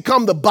 we have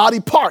become the body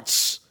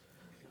parts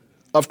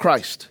of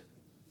Christ.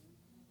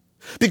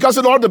 Because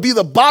in order to be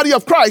the body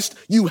of Christ,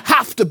 you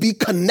have to be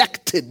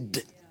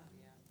connected.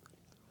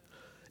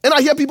 And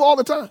I hear people all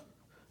the time,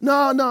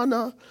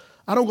 no,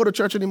 I don't go to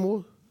church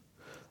anymore.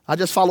 I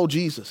just follow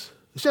Jesus.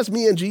 It's just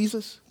me and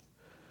Jesus.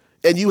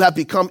 And you have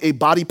become a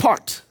body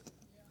part,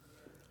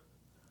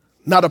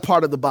 not a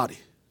part of the body.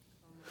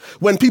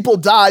 When people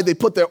die, they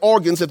put their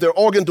organs, if they're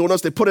organ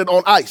donors, they put it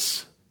on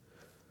ice.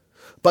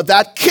 But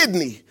that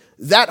kidney,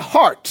 that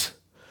heart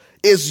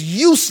is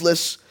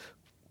useless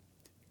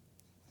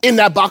in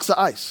that box of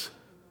ice.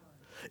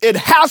 It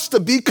has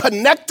to be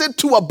connected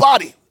to a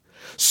body,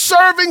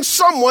 serving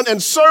someone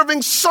and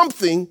serving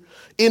something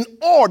in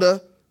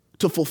order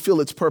to fulfill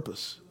its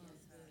purpose.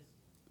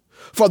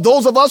 For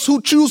those of us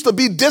who choose to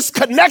be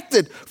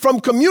disconnected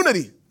from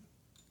community,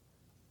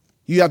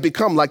 you have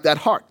become like that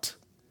heart.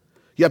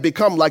 You have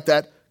become like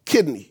that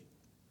kidney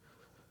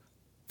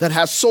that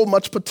has so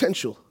much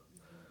potential,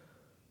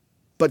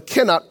 but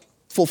cannot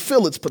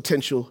fulfill its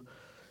potential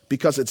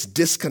because it's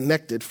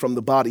disconnected from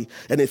the body.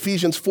 And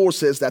Ephesians 4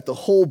 says that the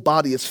whole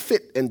body is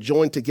fit and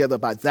joined together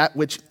by that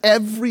which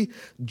every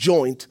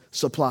joint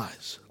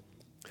supplies.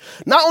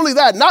 Not only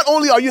that, not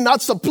only are you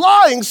not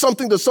supplying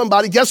something to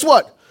somebody, guess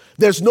what?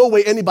 There's no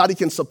way anybody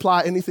can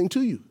supply anything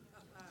to you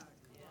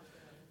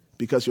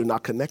because you're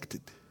not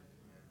connected.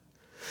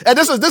 And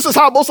this is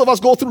how most of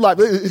us go through life.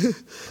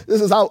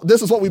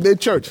 This is what we made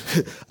church.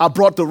 I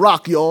brought the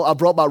rock, y'all. I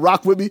brought my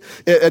rock with me.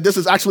 And this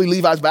is actually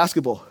Levi's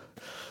basketball.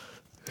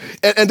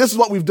 And this is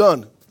what we've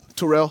done,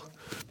 Terrell.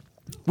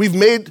 We've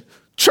made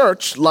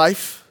church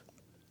life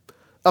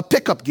a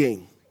pickup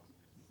game.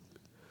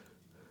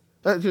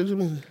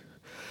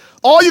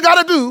 All you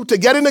got to do to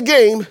get in the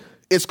game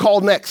is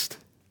call next.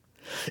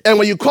 And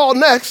when you call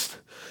next,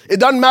 it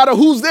doesn't matter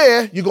who's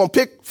there. You're going to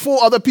pick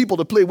 4 other people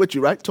to play with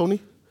you, right,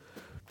 Tony?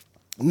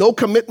 No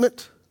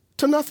commitment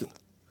to nothing.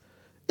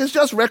 It's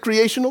just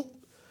recreational.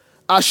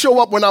 I show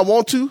up when I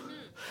want to.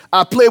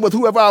 I play with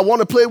whoever I want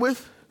to play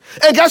with.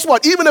 And guess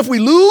what? Even if we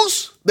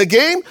lose the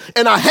game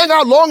and I hang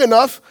out long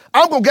enough,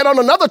 I'm going to get on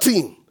another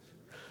team.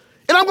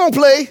 And I'm going to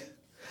play.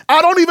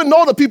 I don't even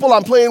know the people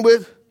I'm playing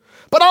with,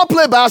 but I'll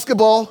play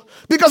basketball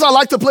because I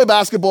like to play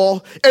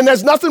basketball. And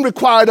there's nothing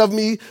required of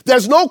me.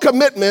 There's no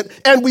commitment.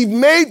 And we've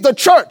made the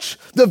church,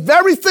 the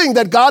very thing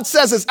that God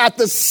says is at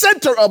the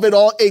center of it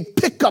all, a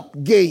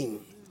pickup game.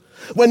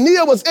 When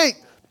Nia was 8,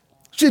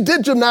 she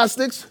did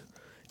gymnastics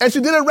and she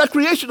did it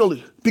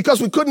recreationally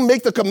because we couldn't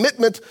make the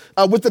commitment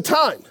with the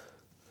time.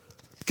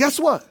 Guess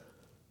what?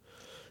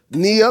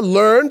 Nia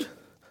learned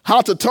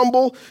how to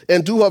tumble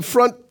and do her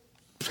front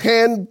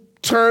hand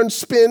turn,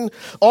 spin,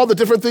 all the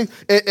different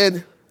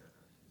things.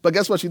 But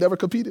guess what? She never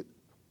competed.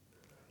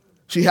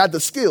 She had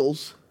the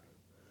skills,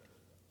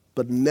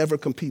 but never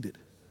competed.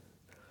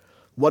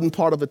 Wasn't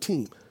part of a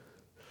team.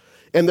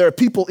 And there are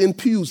people in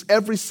pews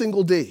every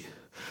single day,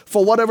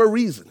 for whatever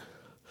reason,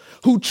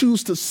 who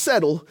choose to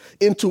settle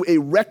into a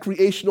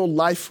recreational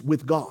life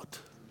with God.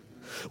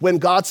 When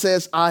God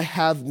says, I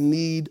have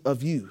need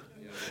of you.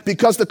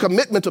 Because the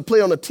commitment to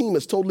play on a team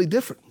is totally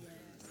different.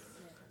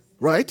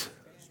 Right?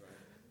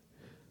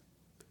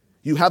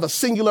 You have a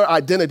singular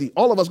identity.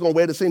 All of us going to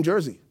wear the same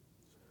jersey.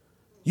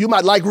 You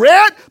might like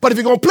red, but if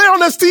you're going to play on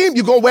this team,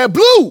 you're going to wear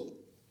blue.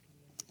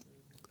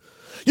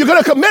 You're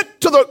going to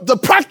commit to the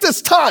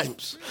practice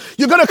times.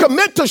 You're going to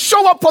commit to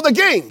show up for the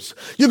games.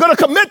 You're going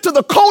to commit to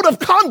the code of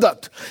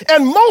conduct.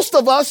 And most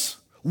of us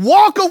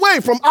walk away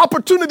from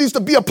opportunities to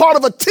be a part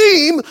of a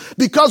team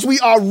because we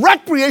are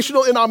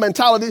recreational in our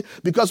mentality,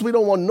 because we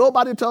don't want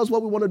nobody to tell us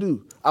what we want to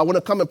do. I want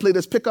to come and play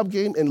this pickup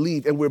game and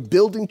leave. And we're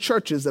building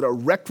churches that are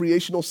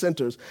recreational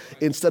centers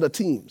instead of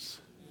teams.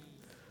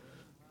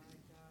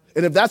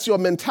 And if that's your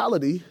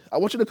mentality, I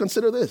want you to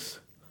consider this.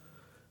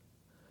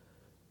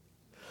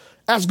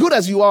 As good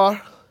as you are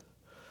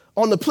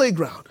on the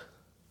playground,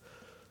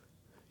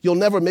 you'll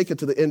never make it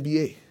to the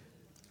NBA.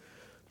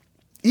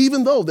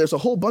 Even though there's a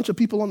whole bunch of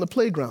people on the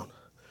playground,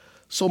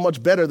 so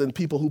much better than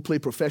people who play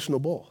professional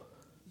ball.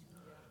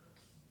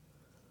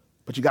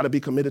 But you got to be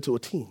committed to a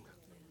team.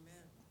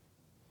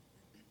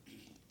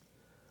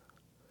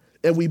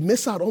 And we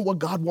miss out on what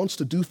God wants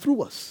to do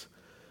through us.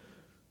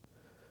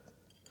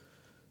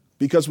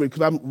 because we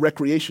become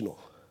recreational.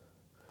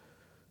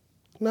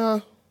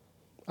 Nah,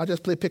 I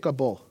just play pickup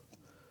ball.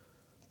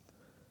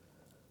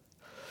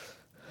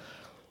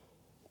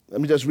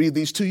 Let me just read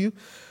these to you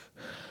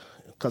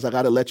because I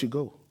got to let you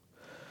go.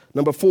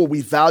 Number 4,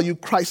 we value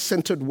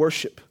Christ-centered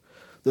worship.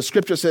 The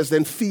scripture says,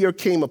 then fear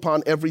came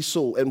upon every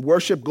soul, and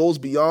worship goes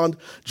beyond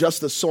just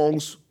the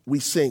songs we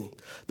sing.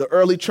 The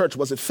early church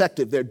was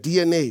effective. Their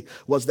DNA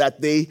was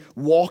that they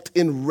walked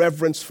in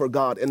reverence for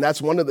God. And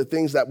that's one of the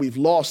things that we've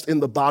lost in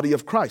the body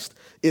of Christ,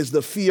 is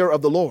the fear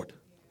of the Lord,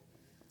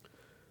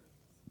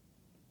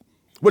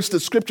 which the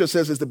scripture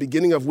says is the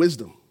beginning of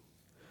wisdom.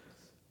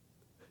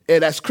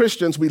 And as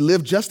Christians, we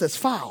live just as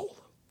foul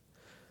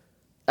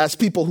as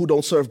people who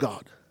don't serve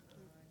God.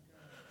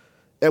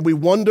 And we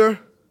wonder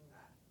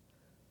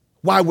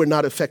why we're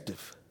not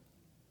effective.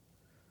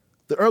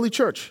 The early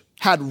church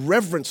had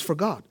reverence for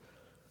God.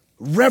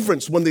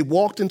 Reverence when they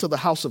walked into the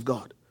house of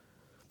God.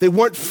 They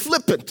weren't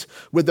flippant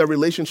with their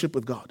relationship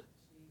with God.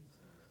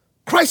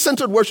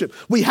 Christ-centered worship.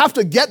 We have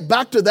to get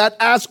back to that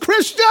as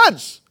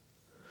Christians,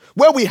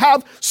 where we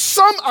have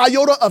some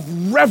iota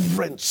of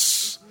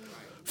reverence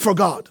for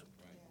God.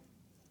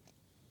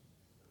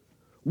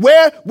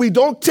 Where we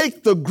don't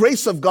take the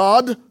grace of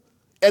God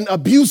and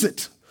abuse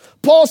it.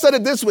 Paul said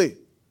it this way: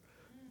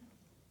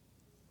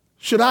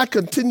 should I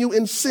continue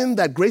in sin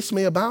that grace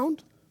may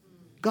abound?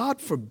 God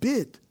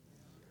forbid.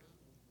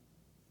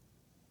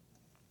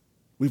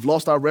 We've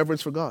lost our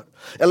reverence for God.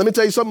 And let me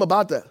tell you something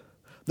about that.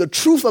 The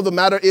truth of the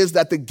matter is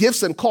that the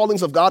gifts and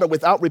callings of God are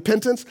without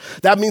repentance.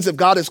 That means if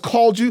God has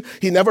called you,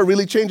 he never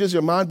really changes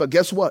your mind. But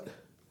guess what?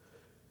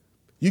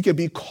 You can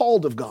be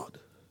called of God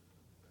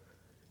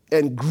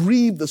and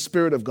grieve the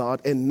Spirit of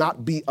God and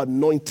not be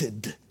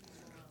anointed.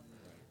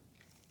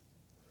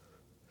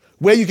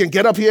 Where you can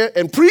get up here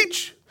and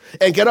preach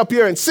and get up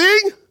here and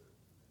sing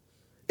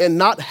and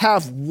not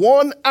have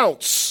 1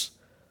 ounce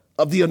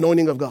of the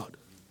anointing of God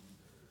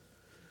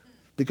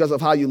because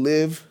of how you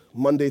live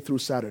Monday through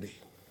Saturday.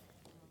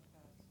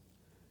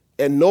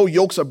 And no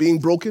yokes are being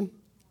broken.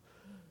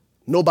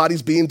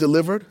 Nobody's being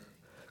delivered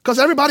because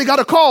everybody got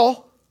a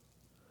call,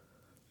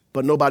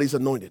 but nobody's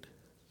anointed.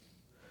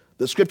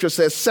 The scripture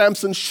says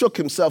Samson shook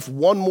himself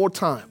one more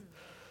time,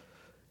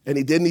 and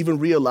he didn't even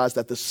realize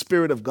that the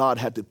Spirit of God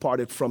had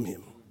departed from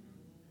him.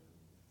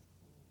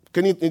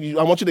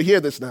 I want you to hear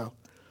this now.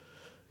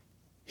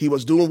 He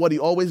was doing what he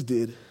always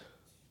did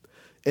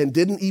and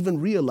didn't even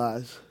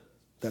realize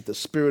that the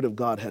Spirit of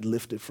God had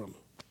lifted from him.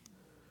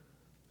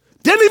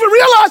 Didn't even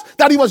realize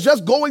that he was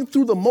just going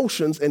through the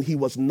motions and he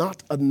was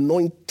not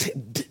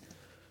anointed.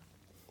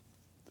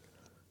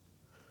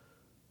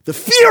 The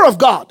fear of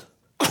God,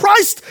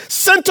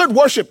 Christ-centered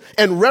worship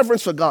and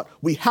reverence for God,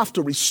 we have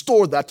to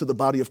restore that to the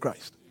body of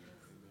Christ.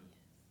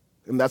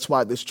 And that's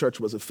why this church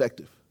was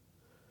effective,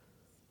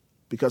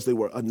 because they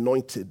were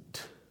anointed.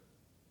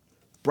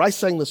 Bryce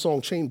sang the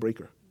song Chain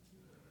Breaker.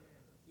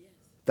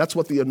 That's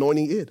what the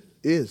anointing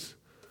is.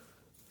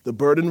 The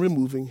burden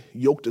removing,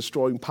 yoke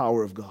destroying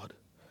power of God.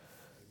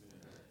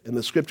 And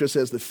the scripture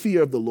says the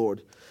fear of the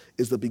Lord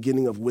is the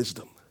beginning of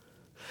wisdom.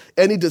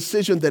 Any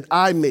decision that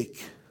I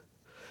make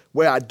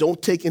where I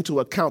don't take into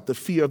account the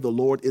fear of the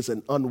Lord is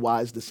an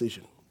unwise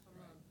decision.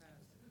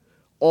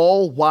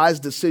 All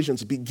wise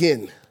decisions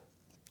begin,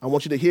 I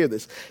want you to hear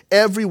this,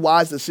 every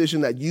wise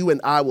decision that you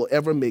and I will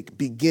ever make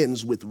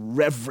begins with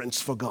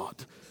reverence for God.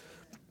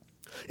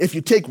 If you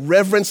take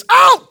reverence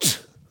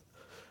out,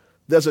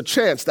 there's a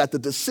chance that the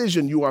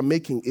decision you are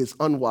making is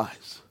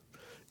unwise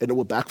and it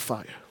will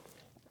backfire.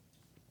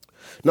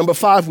 Number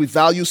 5, we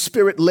value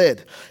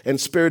spirit-led and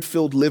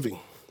spirit-filled living.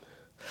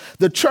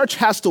 The church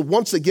has to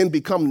once again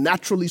become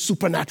naturally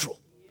supernatural.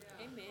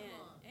 Amen.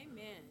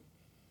 Amen.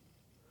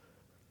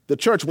 The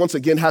church once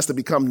again has to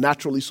become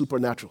naturally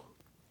supernatural.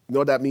 You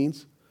know what that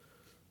means?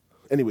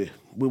 Anyway,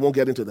 we won't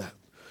get into that.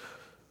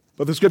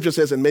 But the scripture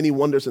says, and many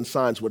wonders and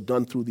signs were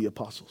done through the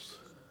apostles.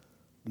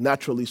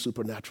 Naturally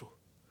supernatural.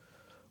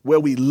 Where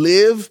we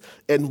live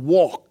and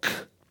walk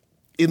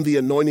in the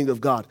anointing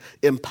of God,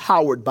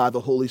 empowered by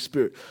the Holy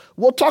Spirit.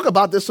 We'll talk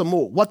about this some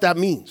more, what that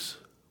means.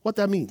 What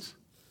that means.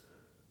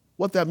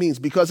 What that means.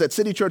 Because at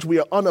City Church, we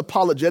are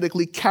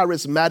unapologetically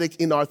charismatic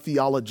in our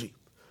theology.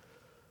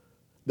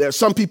 There are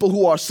some people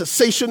who are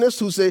cessationists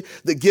who say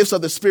the gifts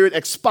of the Spirit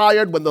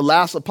expired when the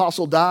last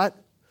apostle died.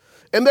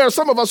 And there are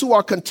some of us who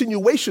are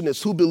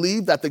continuationists who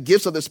believe that the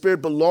gifts of the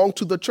Spirit belong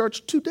to the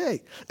church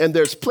today. And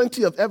there's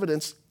plenty of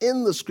evidence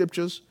in the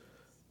scriptures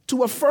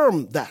to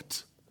affirm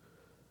that.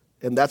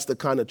 And that's the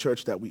kind of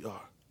church that we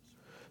are.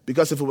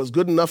 Because if it was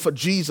good enough for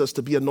Jesus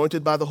to be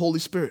anointed by the Holy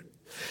Spirit,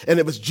 and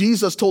if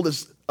Jesus told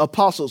his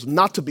apostles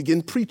not to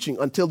begin preaching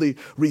until they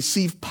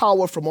received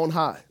power from on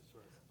high,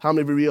 how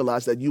many of you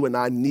realize that you and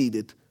I need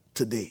it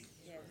today?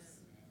 Yes.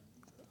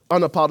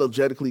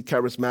 Unapologetically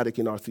charismatic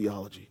in our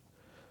theology.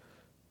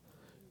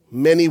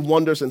 Many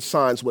wonders and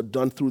signs were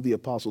done through the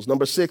apostles.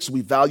 Number 6,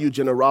 we value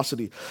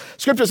generosity.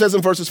 Scripture says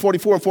in verses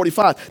 44 and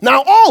 45,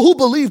 now all who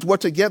believed were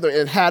together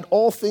and had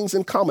all things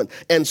in common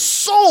and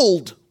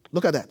sold,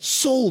 look at that,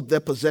 sold their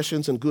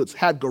possessions and goods,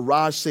 had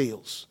garage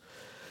sales,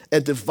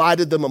 and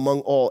divided them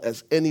among all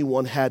as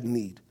anyone had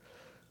need.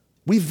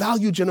 We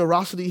value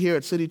generosity here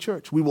at City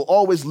Church. We will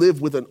always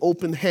live with an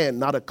open hand,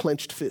 not a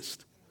clenched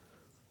fist.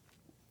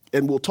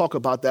 And we'll talk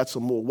about that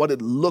some more, what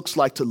it looks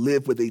like to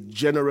live with a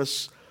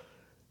generous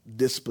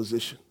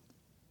disposition.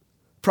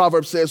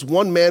 Proverbs says,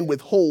 one man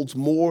withholds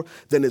more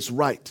than is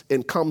right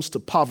and comes to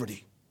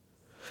poverty,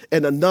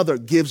 and another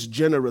gives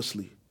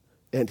generously,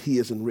 and he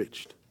is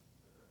enriched.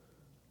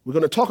 We're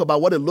going to talk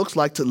about what it looks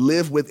like to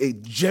live with a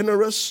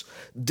generous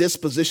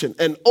disposition,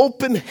 an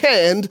open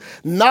hand,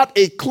 not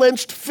a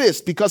clenched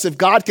fist, because if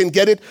God can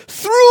get it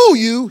through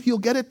you, he'll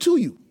get it to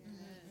you.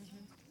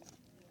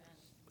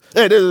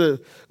 Hey,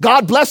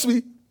 God bless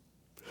me.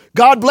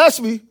 God bless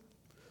me.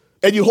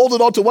 And you hold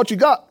it on to what you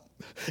got.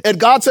 And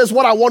God says,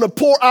 what I want to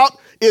pour out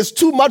is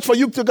too much for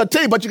you to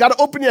contain, but you got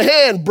to open your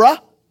hand, bruh.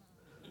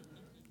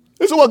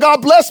 This is what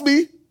God bless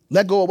me.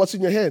 Let go of what's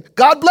in your hand.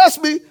 God bless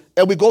me.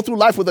 And we go through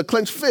life with a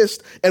clenched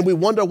fist, and we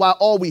wonder why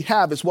all we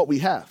have is what we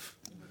have.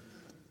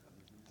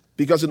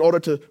 Because in order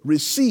to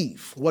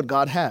receive what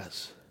God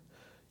has,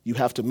 you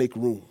have to make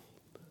room.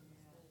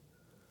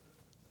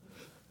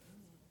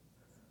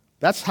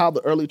 That's how the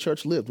early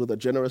church lived, with a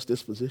generous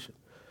disposition.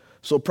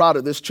 So proud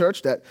of this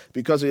church that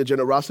because of your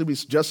generosity,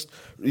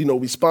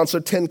 we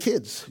sponsored 10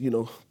 kids,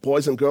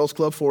 Boys and Girls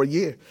Club for a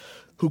year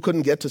who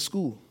couldn't get to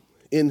school.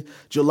 In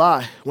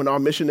July, when our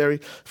missionary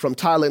from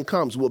Thailand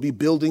comes, we'll be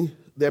building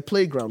their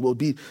playground. We'll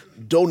be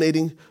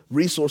donating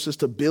resources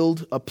to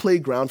build a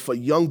playground for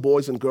young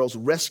boys and girls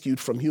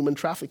rescued from human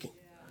trafficking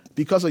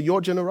because of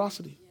your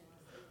generosity.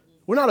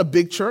 We're not a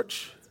big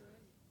church.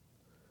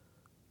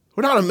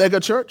 We're not a mega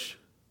church.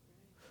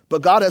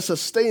 But God has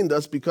sustained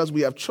us because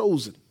we have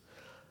chosen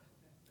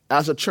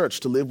as a church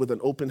to live with an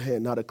open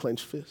hand, not a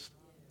clenched fist.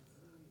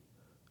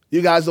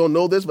 You guys don't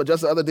know this, but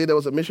just the other day there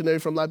was a missionary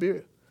from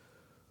Liberia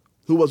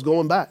who was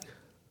going back.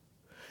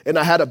 And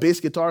I had a bass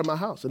guitar in my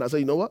house. And I said,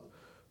 you know what?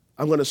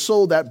 I'm going to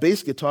sell that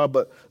bass guitar,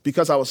 but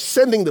because I was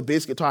sending the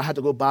bass guitar, I had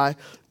to go buy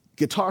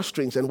guitar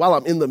strings. And while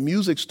I'm in the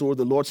music store,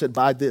 the Lord said,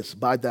 buy this,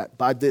 buy that,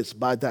 buy this,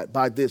 buy that,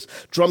 buy this.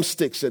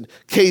 Drumsticks and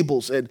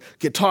cables and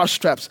guitar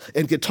straps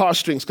and guitar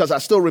strings. Because I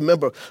still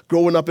remember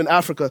growing up in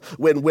Africa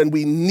when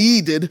we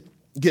needed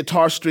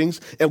guitar strings,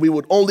 and we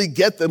would only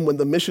get them when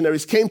the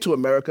missionaries came to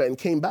America and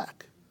came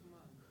back.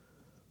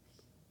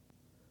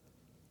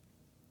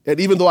 And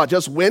even though I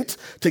just went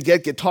to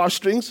get guitar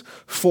strings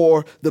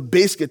for the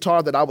bass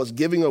guitar that I was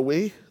giving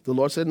away, the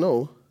Lord said,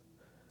 no,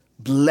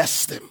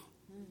 bless them.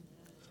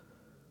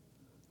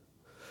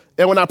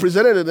 And when I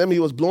presented to him, he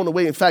was blown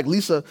away. In fact,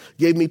 Lisa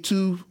gave me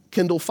 2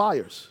 Kindle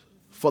Fires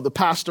for the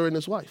pastor and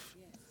his wife.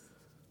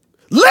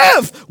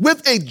 Live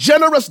with a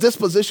generous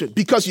disposition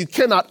because you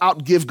cannot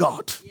outgive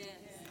God.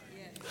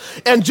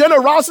 And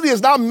generosity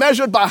is not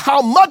measured by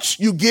how much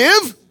you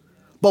give,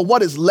 but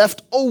what is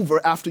left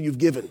over after you've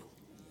given.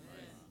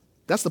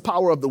 That's the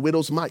power of the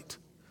widow's mite.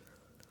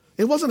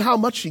 It wasn't how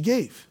much she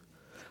gave.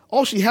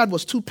 All she had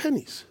was 2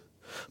 pennies.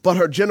 But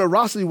her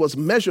generosity was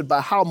measured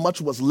by how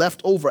much was left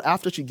over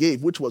after she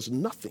gave, which was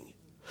nothing.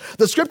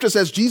 The scripture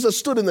says Jesus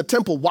stood in the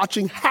temple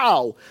watching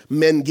how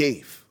men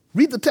gave.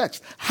 Read the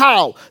text,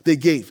 how they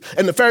gave.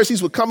 And the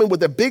Pharisees would come in with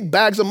their big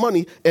bags of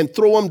money and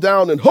throw them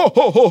down and ho,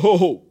 ho, ho, ho,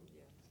 ho.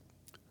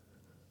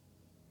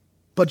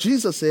 But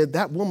Jesus said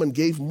that woman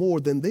gave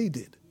more than they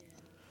did.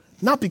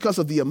 Not because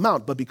of the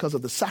amount, but because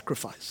of the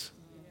sacrifice.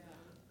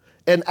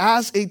 And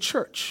as a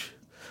church,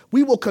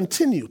 we will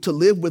continue to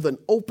live with an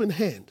open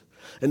hand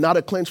and not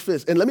a clenched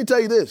fist. And let me tell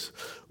you this,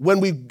 when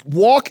we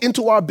walk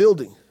into our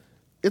building,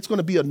 it's going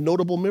to be a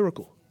notable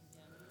miracle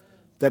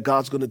that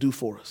God's going to do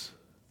for us.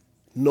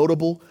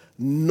 Notable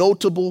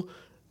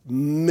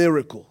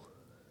miracle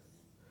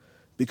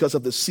because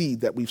of the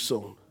seed that we've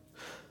sown.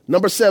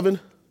 Number 7,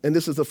 and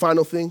this is the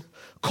final thing,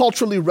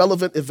 culturally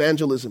relevant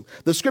evangelism.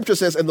 The scripture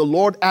says, and the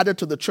Lord added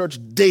to the church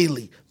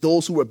daily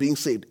those who were being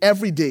saved.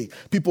 Every day,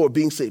 people are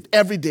being saved.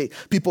 Every day,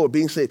 people are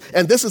being saved.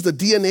 And this is the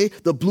DNA,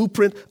 the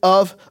blueprint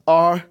of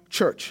our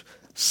church.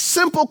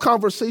 Simple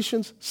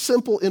conversations,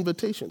 simple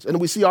invitations.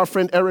 And we see our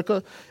friend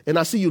Erica, and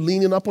I see you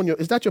leaning up on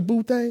is that your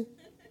boo thing?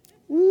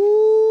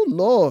 Ooh,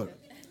 Lord.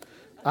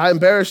 I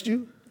embarrassed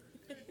you.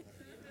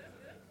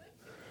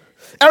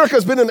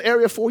 Erica's been in the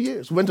area 4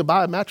 years. We went to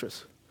buy a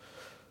mattress.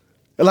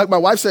 And like my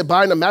wife said,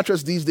 buying a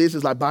mattress these days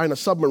is like buying a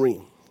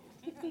submarine.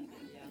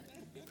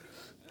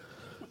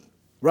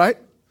 Right?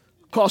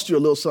 Cost you a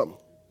little something.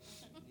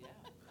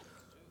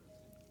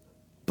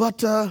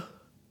 But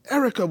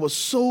Erica was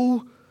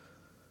so,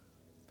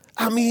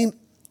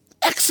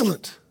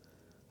 excellent.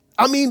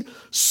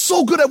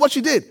 So good at what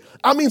she did.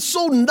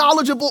 So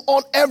knowledgeable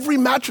on every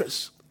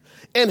mattress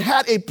and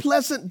had a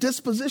pleasant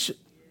disposition.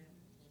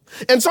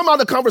 And somehow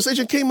the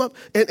conversation came up,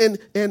 and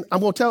I'm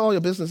going to tell all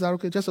your business, is that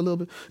okay? Just a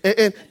little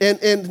bit.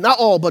 And not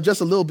all, but just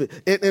a little bit.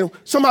 And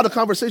somehow the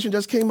conversation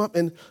just came up,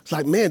 and it's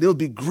like, man, it would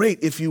be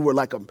great if you were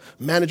like a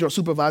manager or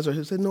supervisor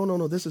who said,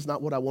 no, this is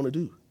not what I want to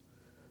do.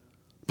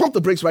 Pump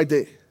the brakes right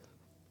there.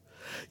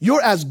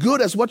 You're as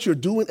good as what you're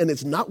doing, and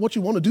it's not what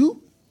you want to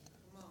do.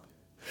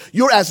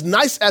 You're as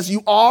nice as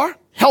you are,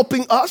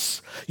 helping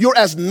us. You're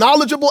as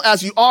knowledgeable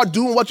as you are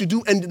doing what you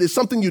do, and there's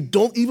something you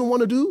don't even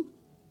want to do.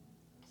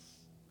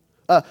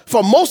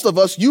 For most of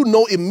us, you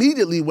know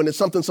immediately when it's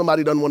something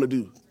somebody doesn't want to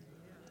do.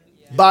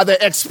 By their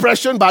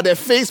expression, by their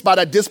face, by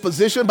their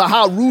disposition, by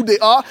how rude they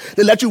are.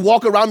 They let you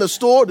walk around the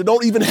store. They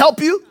don't even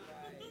help you.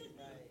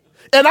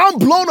 And I'm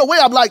blown away.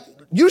 I'm like,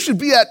 you should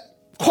be at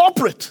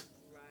corporate.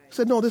 I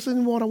said, no, this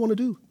isn't what I want to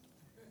do.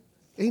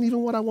 Ain't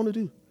even what I want to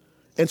do.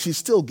 And she's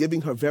still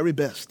giving her very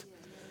best.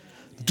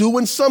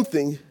 Doing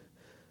something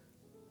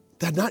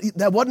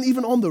that wasn't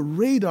even on the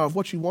radar of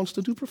what she wants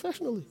to do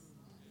professionally.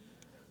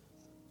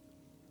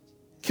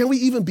 Can we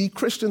even be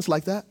Christians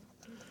like that?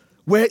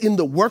 Where in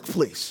the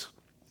workplace,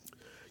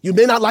 you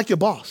may not like your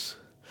boss.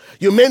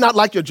 You may not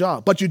like your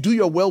job, but you do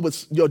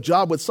your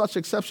job with such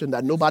exception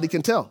that nobody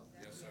can tell.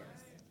 Yes,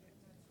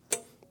 sir.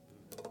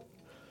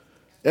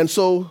 And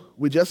so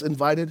we just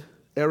invited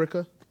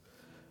Erica.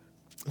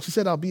 She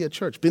said, I'll be at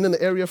church. Been in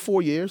the area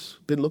 4 years,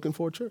 been looking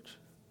for a church.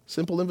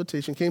 Simple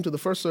invitation. Came to the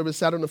first service,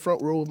 sat in the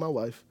front row with my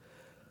wife.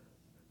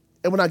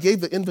 And when I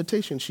gave the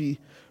invitation, she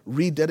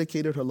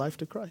rededicated her life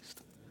to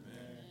Christ.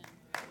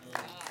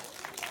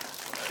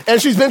 And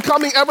she's been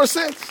coming ever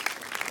since.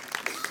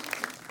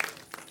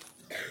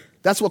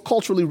 That's what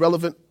culturally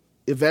relevant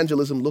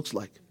evangelism looks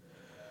like.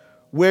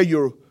 Where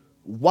you're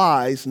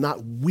wise,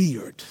 not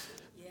weird.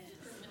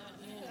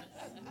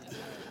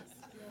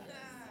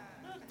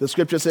 The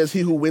scripture says, he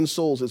who wins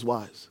souls is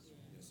wise.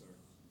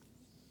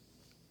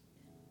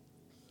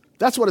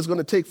 That's what it's going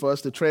to take for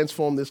us to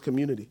transform this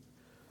community.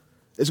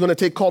 It's going to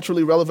take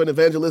culturally relevant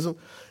evangelism.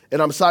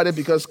 And I'm excited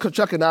because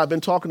Chuck and I have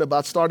been talking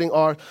about starting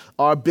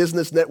our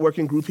business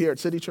networking group here at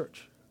City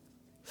Church.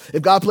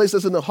 If God placed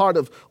us in the heart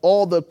of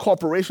all the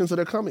corporations that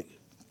are coming,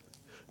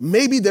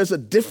 maybe there's a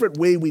different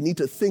way we need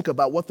to think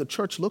about what the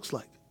church looks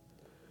like.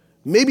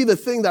 Maybe the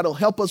thing that'll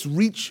help us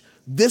reach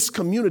this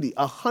community,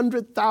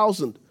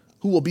 100,000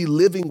 who will be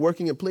living,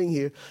 working, and playing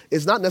here,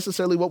 is not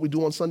necessarily what we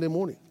do on Sunday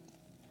morning.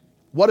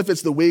 What if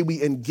it's the way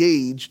we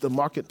engage the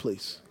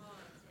marketplace,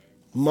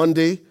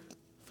 Monday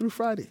through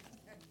Friday?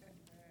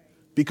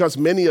 Because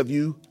many of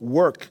you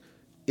work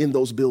in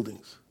those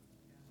buildings.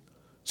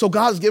 So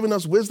God's given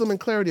us wisdom and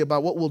clarity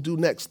about what we'll do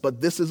next,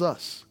 but this is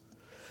us.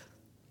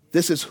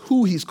 This is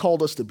who he's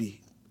called us to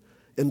be,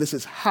 and this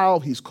is how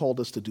he's called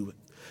us to do it.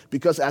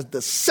 Because at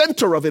the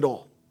center of it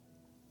all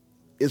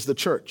is the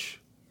church,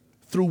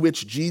 through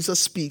which Jesus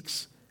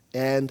speaks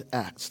and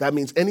acts. That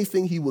means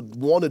anything he would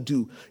want to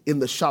do in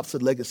the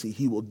Shopstead legacy,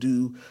 he will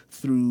do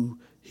through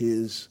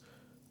his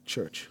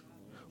church.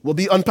 We'll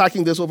be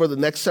unpacking this over the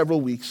next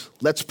several weeks.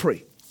 Let's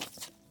pray.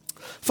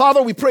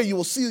 Father, we pray you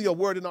will seal your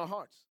word in our hearts.